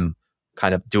now I'm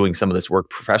kind of doing some of this work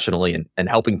professionally and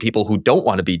helping people who don't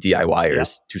want to be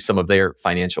DIYers do some of their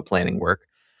financial planning work.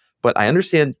 But I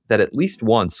understand that at least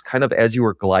once, kind of as you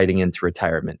were gliding into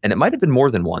retirement, and it might have been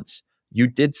more than once, you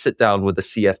did sit down with a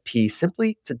CFP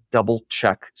simply to double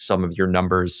check some of your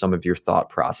numbers, some of your thought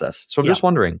process. So I'm just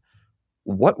wondering,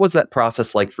 what was that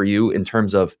process like for you in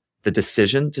terms of the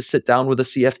decision to sit down with a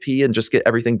CFP and just get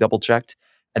everything double checked?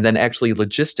 And then actually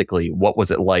logistically, what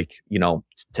was it like,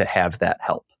 to have that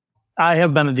help? I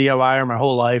have been a DIYer my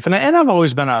whole life, and I've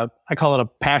always been I call it a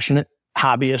passionate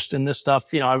hobbyist in this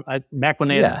stuff. I back when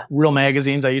they had real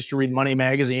magazines, I used to read Money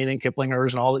Magazine and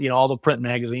Kiplinger's and all the print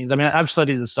magazines. I mean, I've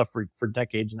studied this stuff for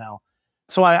decades now.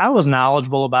 So I was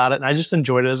knowledgeable about it and I just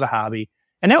enjoyed it as a hobby.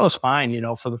 And that was fine,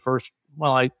 for the first,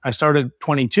 I started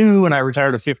 22 and I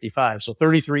retired at 55. So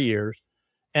 33 years.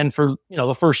 And for,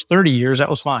 the first 30 years, that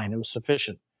was fine. It was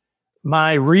sufficient.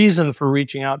 My reason for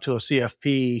reaching out to a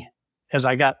CFP as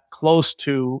I got close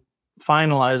to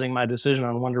finalizing my decision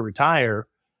on when to retire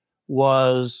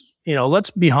was,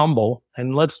 let's be humble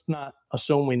and let's not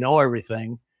assume we know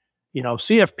everything.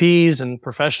 CFPs and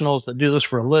professionals that do this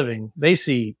for a living, they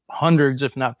see hundreds,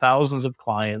 if not thousands of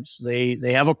clients. They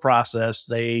have a process.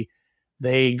 They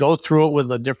go through it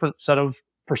with a different set of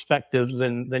perspectives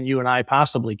than you and I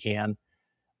possibly can.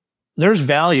 There's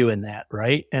value in that,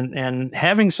 right? And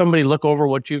having somebody look over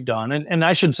what you've done. And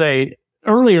I should say,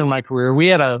 earlier in my career, we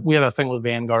had a thing with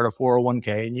Vanguard, a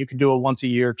 401k, and you could do a once a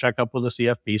year checkup with a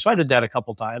CFP. So I did that a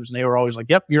couple times and they were always like,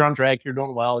 yep, you're on track. You're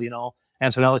doing well.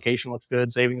 Asset allocation looks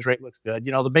good. Savings rate looks good.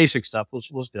 The basic stuff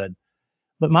was good.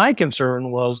 But my concern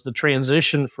was the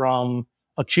transition from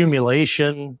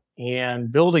accumulation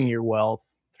and building your wealth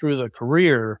through the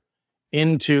career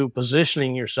into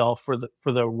positioning yourself for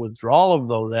the withdrawal of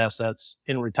those assets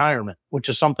in retirement, which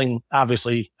is something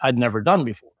obviously I'd never done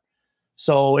before.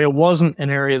 So it wasn't an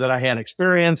area that I had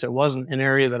experience. It wasn't an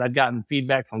area that I'd gotten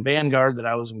feedback from Vanguard that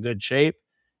I was in good shape.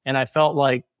 And I felt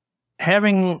like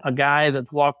having a guy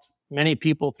that walked many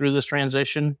people through this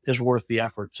transition is worth the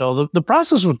effort. So the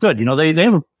process was good. They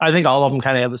have, I think all of them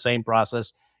kind of have the same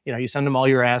process. You send them all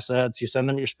your assets, you send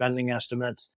them your spending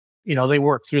estimates. They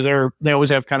work through they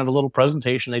always have kind of a little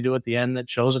presentation they do at the end that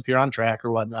shows if you're on track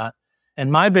or whatnot.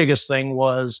 And my biggest thing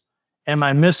was, am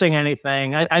I missing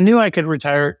anything? I knew I could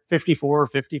retire at 54 or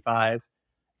 55,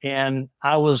 and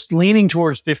I was leaning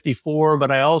towards 54, but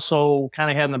I also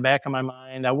kind of had in the back of my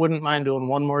mind, I wouldn't mind doing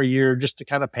one more year just to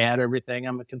kind of pad everything.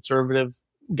 I'm a conservative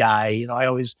guy. I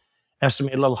always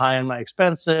estimate a little high on my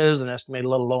expenses and estimate a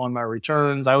little low on my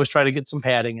returns. I always try to get some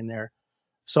padding in there.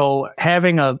 So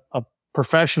having a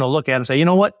professional look at it and say, you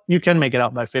know what, you can make it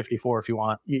out by 54 if you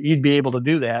want. You'd be able to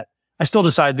do that. I still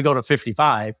decided to go to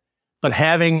 55, but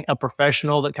having a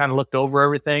professional that kind of looked over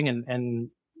everything and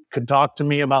could talk to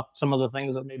me about some of the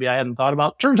things that maybe I hadn't thought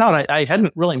about. Turns out I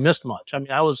hadn't really missed much. I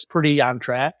mean, I was pretty on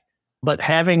track, but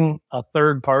having a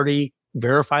third party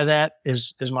verify that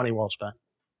is money well spent.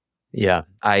 Yeah.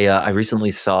 I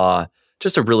recently saw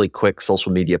just a really quick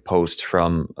social media post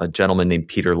from a gentleman named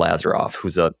Peter Lazaroff,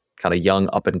 who's a kind of young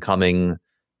up and coming,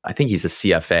 I think he's a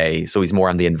CFA. So he's more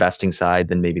on the investing side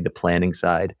than maybe the planning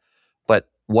side. But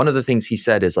one of the things he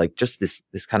said is like just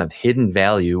this kind of hidden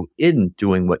value in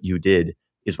doing what you did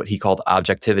is what he called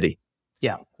objectivity.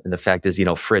 Yeah. And the fact is,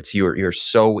 Fritz, you're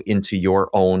so into your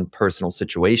own personal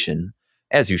situation,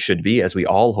 as you should be, as we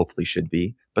all hopefully should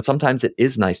be. But sometimes it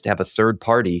is nice to have a third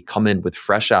party come in with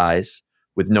fresh eyes,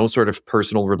 with no sort of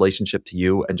personal relationship to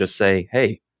you, and just say,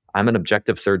 hey, I'm an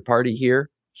objective third party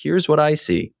here. Here's what I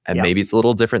see. And maybe it's a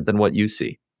little different than what you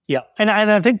see. Yeah. And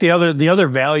I think the other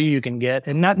value you can get,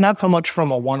 and not so much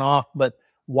from a one-off, but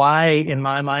why, in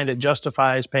my mind, it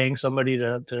justifies paying somebody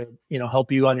to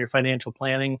help you on your financial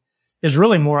planning is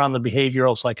really more on the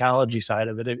behavioral psychology side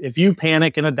of it. If you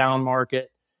panic in a down market,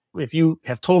 if you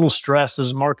have total stress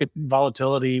as market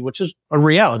volatility, which is a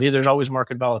reality, there's always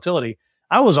market volatility.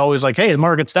 I was always like, hey, the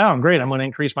market's down. Great. I'm going to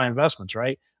increase my investments,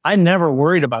 right? I never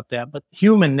worried about that, but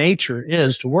human nature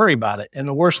is to worry about it. And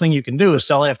the worst thing you can do is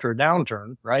sell after a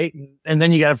downturn, right? And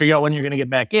then you got to figure out when you're going to get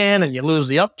back in, and you lose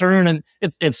the upturn, and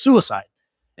it's suicide.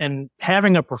 And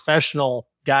having a professional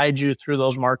guide you through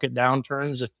those market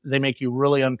downturns, if they make you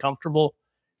really uncomfortable,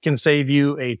 can save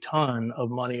you a ton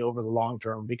of money over the long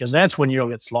term, because that's when you'll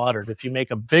get slaughtered. If you make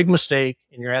a big mistake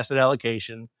in your asset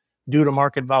allocation due to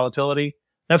market volatility,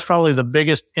 that's probably the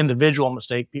biggest individual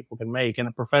mistake people can make. And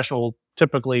a professional will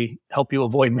typically help you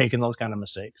avoid making those kind of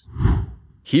mistakes.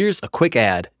 Here's a quick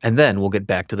ad, and then we'll get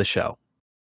back to the show.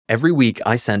 Every week,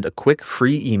 I send a quick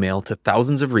free email to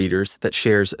thousands of readers that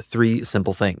shares 3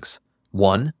 simple things.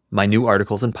 1, my new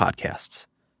articles and podcasts.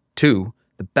 2,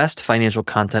 the best financial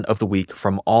content of the week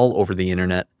from all over the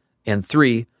internet. And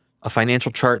 3, a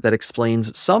financial chart that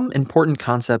explains some important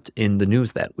concept in the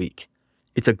news that week.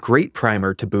 It's a great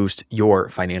primer to boost your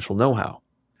financial know-how.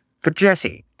 But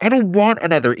Jesse, I don't want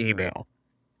another email.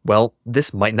 Well,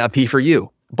 this might not be for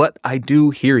you, but I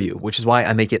do hear you, which is why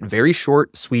I make it very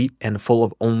short, sweet, and full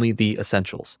of only the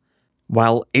essentials.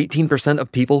 While 18%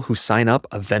 of people who sign up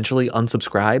eventually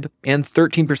unsubscribe, and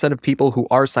 13% of people who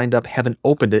are signed up haven't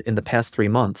opened it in the past 3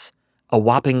 months, a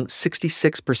whopping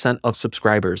 66% of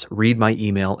subscribers read my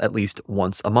email at least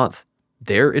once a month.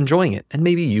 They're enjoying it, and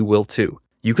maybe you will too.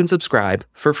 You can subscribe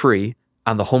for free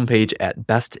on the homepage at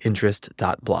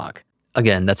bestinterest.blog.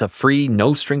 Again, that's a free,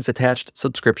 no strings attached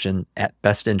subscription at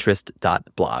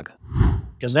bestinterest.blog.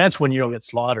 Because that's when you'll get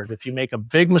slaughtered. If you make a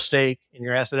big mistake in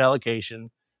your asset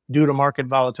allocation due to market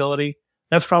volatility,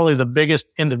 that's probably the biggest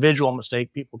individual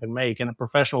mistake people can make. And a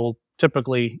professional will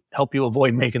typically help you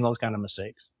avoid making those kind of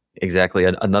mistakes. Exactly.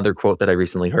 Another quote that I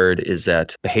recently heard is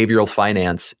that behavioral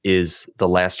finance is the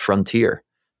last frontier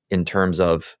in terms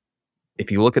of, if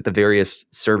you look at the various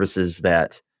services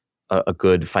that a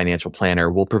good financial planner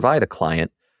will provide a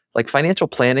client, like financial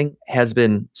planning has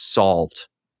been solved,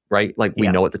 right? Like we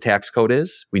know what the tax code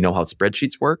is. We know how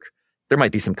spreadsheets work. There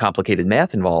might be some complicated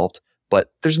math involved,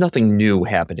 but there's nothing new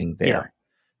happening there. Yeah.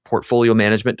 Portfolio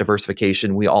management,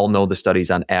 diversification. We all know the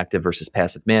studies on active versus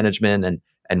passive management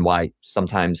and why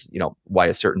sometimes, why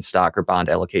a certain stock or bond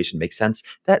allocation makes sense.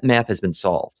 That math has been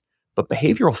solved. But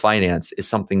behavioral finance is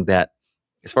something that,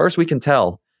 as far as we can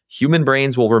tell, human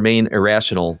brains will remain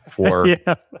irrational for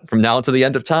from now to the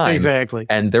end of time. Exactly.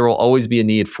 And there will always be a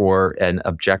need for an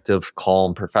objective,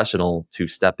 calm professional to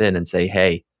step in and say,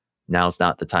 hey, now's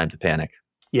not the time to panic.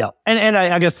 Yeah. And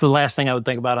I guess the last thing I would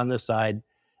think about on this side,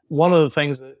 one of the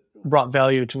things that brought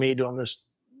value to me doing this,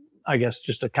 I guess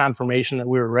just a confirmation that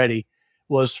we were ready,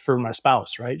 was for my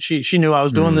spouse, right? She knew I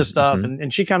was doing this stuff,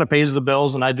 and she kind of pays the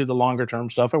bills and I do the longer term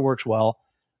stuff. It works well.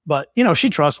 But, she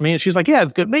trusts me and she's like, yeah,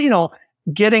 it's good. But,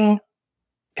 getting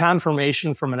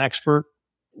confirmation from an expert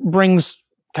brings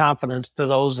confidence to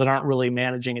those that aren't really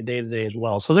managing it day to day as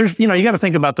well. So there's, you got to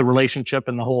think about the relationship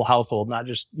and the whole household, not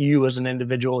just you as an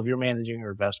individual if you're managing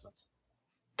your investments.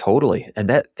 Totally. And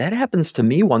that happens to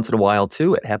me once in a while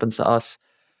too. It happens to us.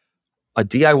 A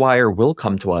DIYer will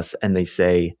come to us and they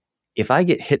say, if I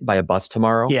get hit by a bus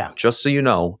tomorrow, just so you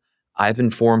know, I've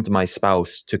informed my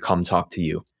spouse to come talk to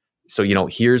you. So,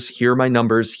 here are my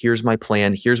numbers. Here's my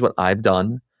plan. Here's what I've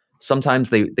done. Sometimes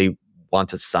they want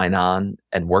to sign on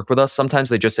and work with us. Sometimes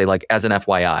they just say, like, as an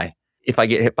FYI, if I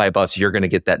get hit by a bus, you're going to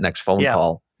get that next phone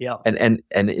call. Yeah. And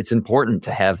it's important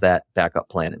to have that backup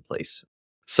plan in place.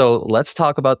 So let's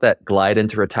talk about that glide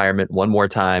into retirement one more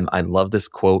time. I love this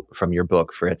quote from your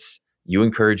book, Fritz. You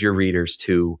encourage your readers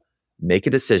to make a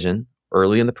decision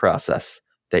early in the process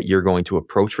that you're going to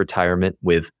approach retirement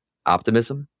with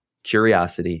optimism,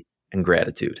 curiosity, and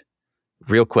gratitude.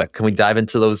 Real quick, can we dive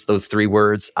into those three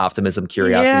words, optimism,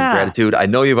 curiosity, and gratitude? I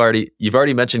know you've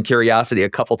already mentioned curiosity a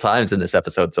couple times in this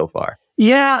episode so far.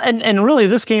 Yeah, and really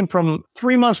this came from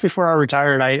 3 months before I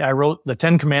retired. I wrote the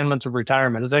 10 Commandments of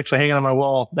Retirement. It's actually hanging on my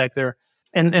wall back there.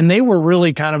 And they were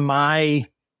really kind of my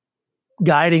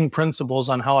guiding principles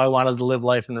on how I wanted to live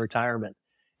life in retirement.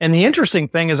 And the interesting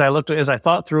thing is as I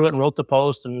thought through it and wrote the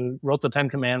post and wrote the 10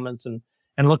 Commandments and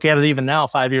look at it even now,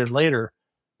 5 years later,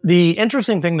 the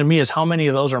interesting thing to me is how many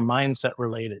of those are mindset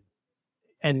related.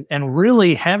 And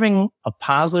really having a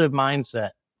positive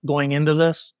mindset going into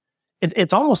this,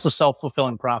 it's almost a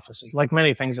self-fulfilling prophecy, like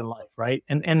many things in life, right?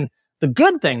 And the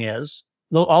good thing is,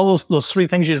 all those three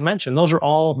things you just mentioned, those are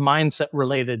all mindset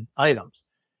related items.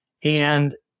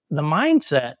 And the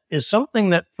mindset is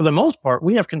something that for the most part,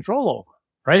 we have control over,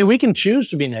 right? We can choose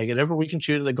to be negative or we can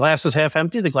choose the glass is half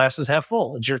empty, the glass is half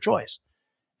full. It's your choice.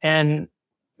 And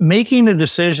making the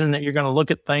decision that you're going to look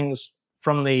at things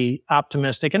from the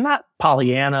optimistic and not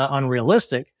Pollyanna,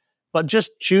 unrealistic, but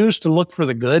just choose to look for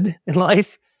the good in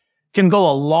life can go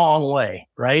a long way,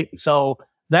 right? So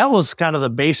that was kind of the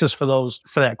basis for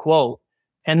that quote.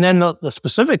 And then the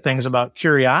specific things about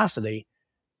curiosity,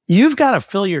 you've got to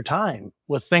fill your time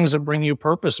with things that bring you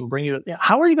purpose and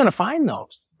how are you going to find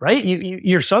those, right?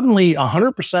 You're suddenly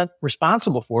 100%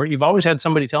 responsible for it. You've always had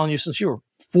somebody telling you since you were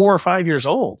 4 or 5 years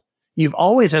old. You've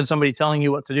always had somebody telling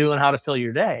you what to do and how to fill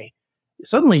your day.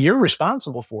 Suddenly you're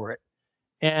responsible for it.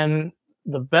 And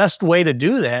the best way to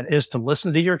do that is to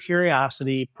listen to your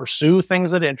curiosity, pursue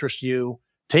things that interest you,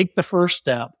 take the first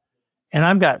step. And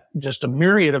I've got just a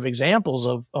myriad of examples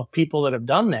of people that have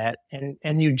done that.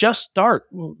 And you just start.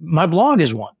 My blog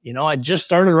is one. I just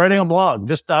started writing a blog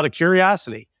just out of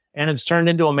curiosity. And it's turned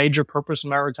into a major purpose in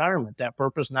my retirement. That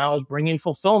purpose now is bringing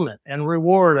fulfillment and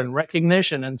reward and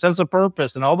recognition and sense of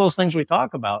purpose and all those things we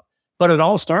talk about. But it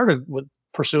all started with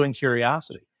pursuing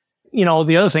curiosity. The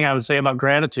other thing I would say about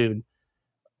gratitude,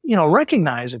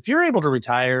 recognize if you're able to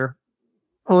retire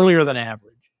earlier than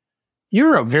average,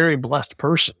 you're a very blessed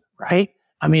person, right?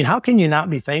 I mean, how can you not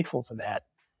be thankful for that?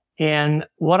 And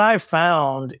what I've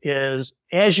found is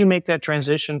as you make that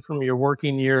transition from your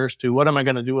working years to what am I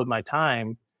going to do with my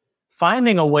time,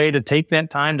 finding a way to take that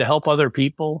time to help other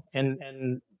people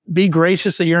and be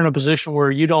gracious that you're in a position where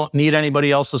you don't need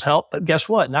anybody else's help. But guess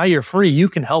what? Now you're free. You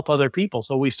can help other people.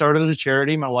 So we started a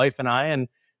charity, my wife and I, and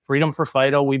Freedom for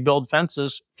Fido. We build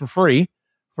fences for free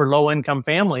for low income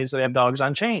families that have dogs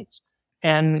on chains.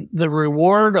 And the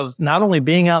reward of not only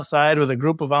being outside with a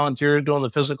group of volunteers doing the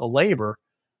physical labor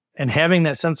and having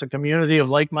that sense of community of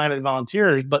like-minded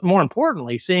volunteers, but more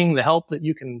importantly, seeing the help that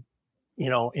you can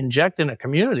inject in a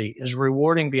community is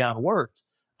rewarding beyond words.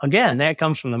 Again, that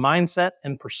comes from the mindset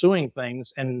and pursuing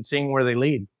things and seeing where they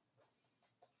lead.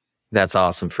 That's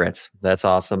awesome, Fritz. That's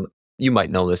awesome. You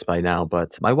might know this by now,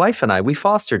 but my wife and I, we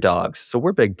foster dogs. So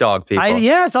we're big dog people.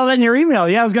 I saw that in your email.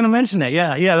 Yeah, I was going to mention that.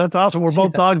 Yeah, that's awesome. We're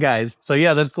both dog guys. So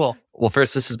yeah, that's cool. Well,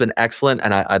 Fritz, this has been excellent.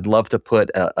 And I'd love to put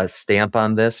a stamp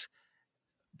on this.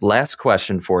 Last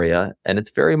question for you. And it's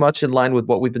very much in line with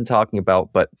what we've been talking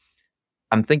about, but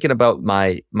I'm thinking about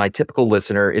my typical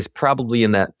listener is probably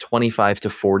in that 25 to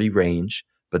 40 range,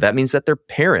 but that means that their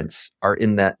parents are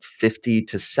in that 50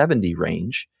 to 70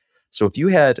 range. So if you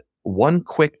had one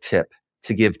quick tip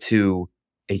to give to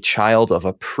a child of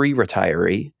a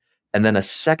pre-retiree and then a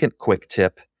second quick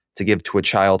tip to give to a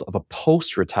child of a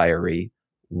post-retiree,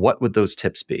 what would those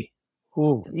tips be?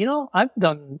 Ooh, I've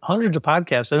done hundreds of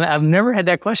podcasts and I've never had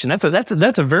that question.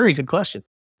 That's a very good question.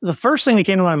 The first thing that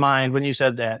came to my mind when you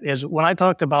said that is when I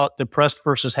talked about depressed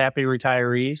versus happy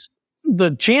retirees,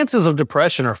 the chances of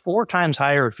depression are 4 times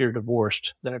higher if you're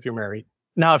divorced than if you're married.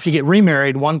 Now, if you get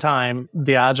remarried one time,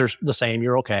 the odds are the same.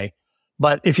 You're okay.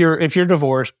 But if you're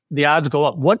divorced, the odds go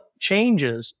up. What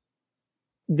changes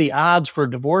the odds for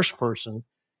a divorced person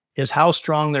is how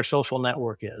strong their social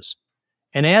network is.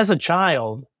 And as a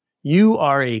child, you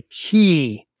are a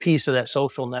key piece of that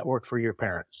social network for your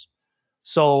parents.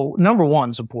 So number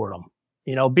one, support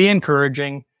them, be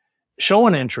encouraging, show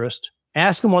an interest,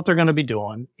 ask them what they're going to be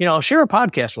doing, share a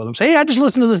podcast with them. Say, hey, I just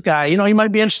listened to this guy, you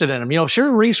might be interested in him,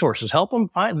 share resources, help them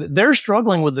find, they're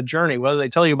struggling with the journey, whether they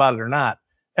tell you about it or not.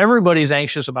 Everybody's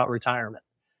anxious about retirement.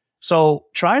 So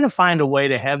try to find a way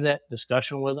to have that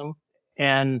discussion with them.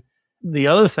 And the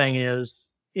other thing is,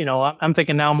 I'm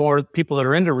thinking now more people that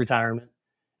are into retirement,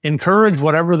 encourage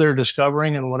whatever they're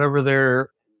discovering and whatever they're,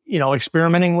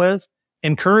 experimenting with,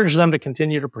 encourage them to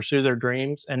continue to pursue their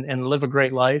dreams and live a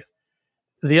great life.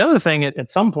 The other thing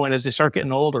at some point as they start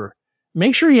getting older,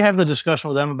 make sure you have the discussion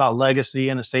with them about legacy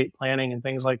and estate planning and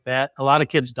things like that. A lot of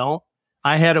kids don't.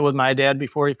 I had it with my dad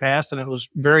before he passed, and it was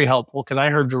very helpful because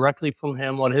I heard directly from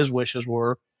him what his wishes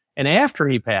were. And after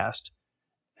he passed,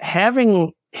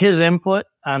 having his input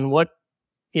on what,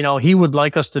 he would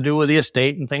like us to do with the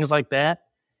estate and things like that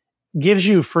gives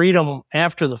you freedom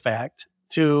after the fact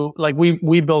to, like,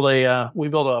 we built a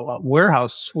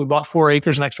warehouse. We bought 4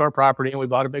 acres next to our property and we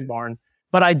bought a big barn.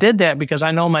 But I did that because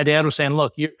I know my dad was saying,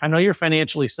 look, I know you're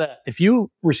financially set. If you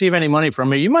receive any money from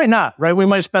me, you might not, right? We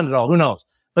might spend it all. Who knows?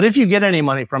 But if you get any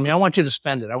money from me, I want you to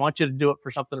spend it. I want you to do it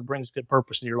for something that brings good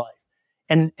purpose in your life.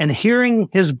 And hearing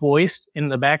his voice in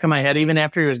the back of my head, even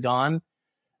after he was gone,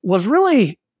 was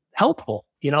really helpful,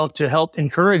 to help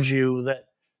encourage you that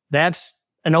that's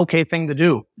an okay thing to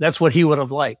do. That's what he would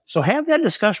have liked. So have that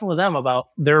discussion with them about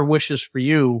their wishes for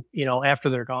you, after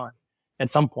they're gone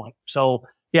at some point. So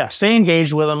yeah, stay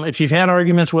engaged with them. If you've had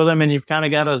arguments with them and you've kind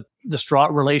of got a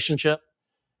distraught relationship,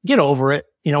 get over it.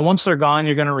 Once they're gone,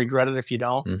 you're going to regret it if you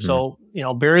don't. Mm-hmm. So,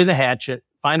 bury the hatchet,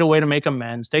 find a way to make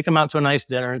amends, take them out to a nice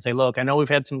dinner and say, look, I know we've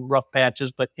had some rough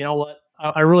patches, but you know what?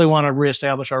 I really want to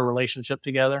reestablish our relationship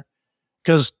together.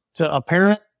 Because to a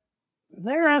parent,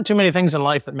 there aren't too many things in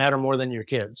life that matter more than your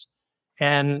kids.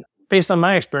 And based on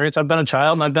my experience, I've been a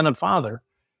child and I've been a father.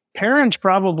 Parents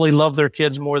probably love their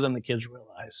kids more than the kids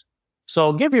realize.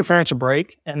 So give your parents a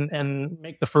break and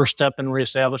make the first step in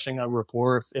reestablishing a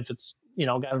rapport if it's,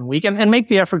 got a weekend, and make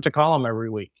the effort to call them every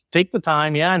week. Take the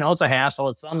time. Yeah, I know it's a hassle.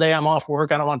 It's Sunday. I'm off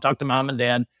work. I don't want to talk to mom and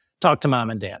dad. Talk to mom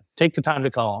and dad. Take the time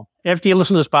to call them. After you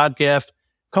listen to this podcast,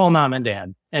 call mom and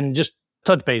dad and just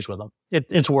touch base with them.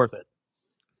 It's worth it.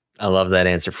 I love that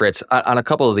answer, Fritz. On a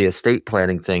couple of the estate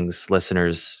planning things,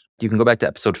 listeners, you can go back to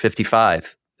episode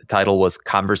 55. The title was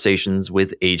Conversations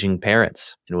with Aging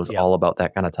Parents. It was all about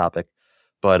that kind of topic.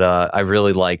 But I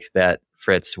really like that,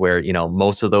 Fritz, where,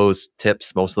 most of those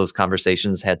tips, most of those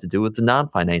conversations had to do with the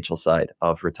non-financial side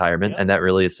of retirement. And that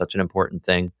really is such an important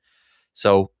thing.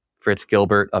 So Fritz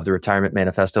Gilbert of the Retirement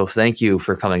Manifesto, thank you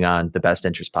for coming on the Best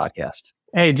Interest Podcast.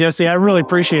 Hey, Jesse, I really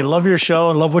appreciate it. Love your show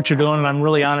and love what you're doing. And I'm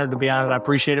really honored to be on it. I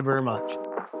appreciate it very much.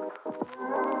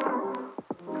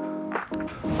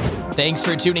 Thanks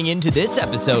for tuning in to this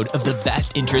episode of the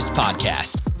Best Interest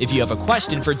Podcast. If you have a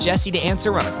question for Jesse to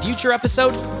answer on a future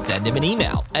episode, send him an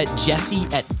email at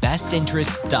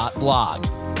jesse@bestinterest.blog.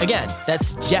 Again,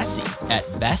 that's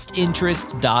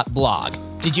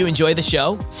jesse@bestinterest.blog. Did you enjoy the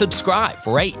show? Subscribe,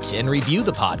 rate, and review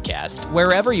the podcast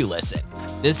wherever you listen.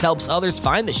 This helps others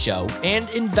find the show and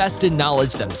invest in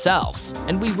knowledge themselves,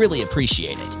 and we really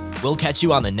appreciate it. We'll catch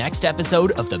you on the next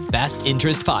episode of the Best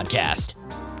Interest Podcast.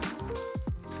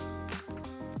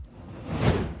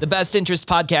 The Best Interest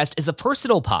Podcast is a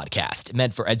personal podcast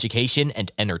meant for education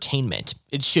and entertainment.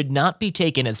 It should not be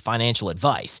taken as financial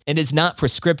advice and is not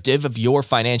prescriptive of your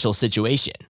financial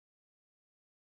situation.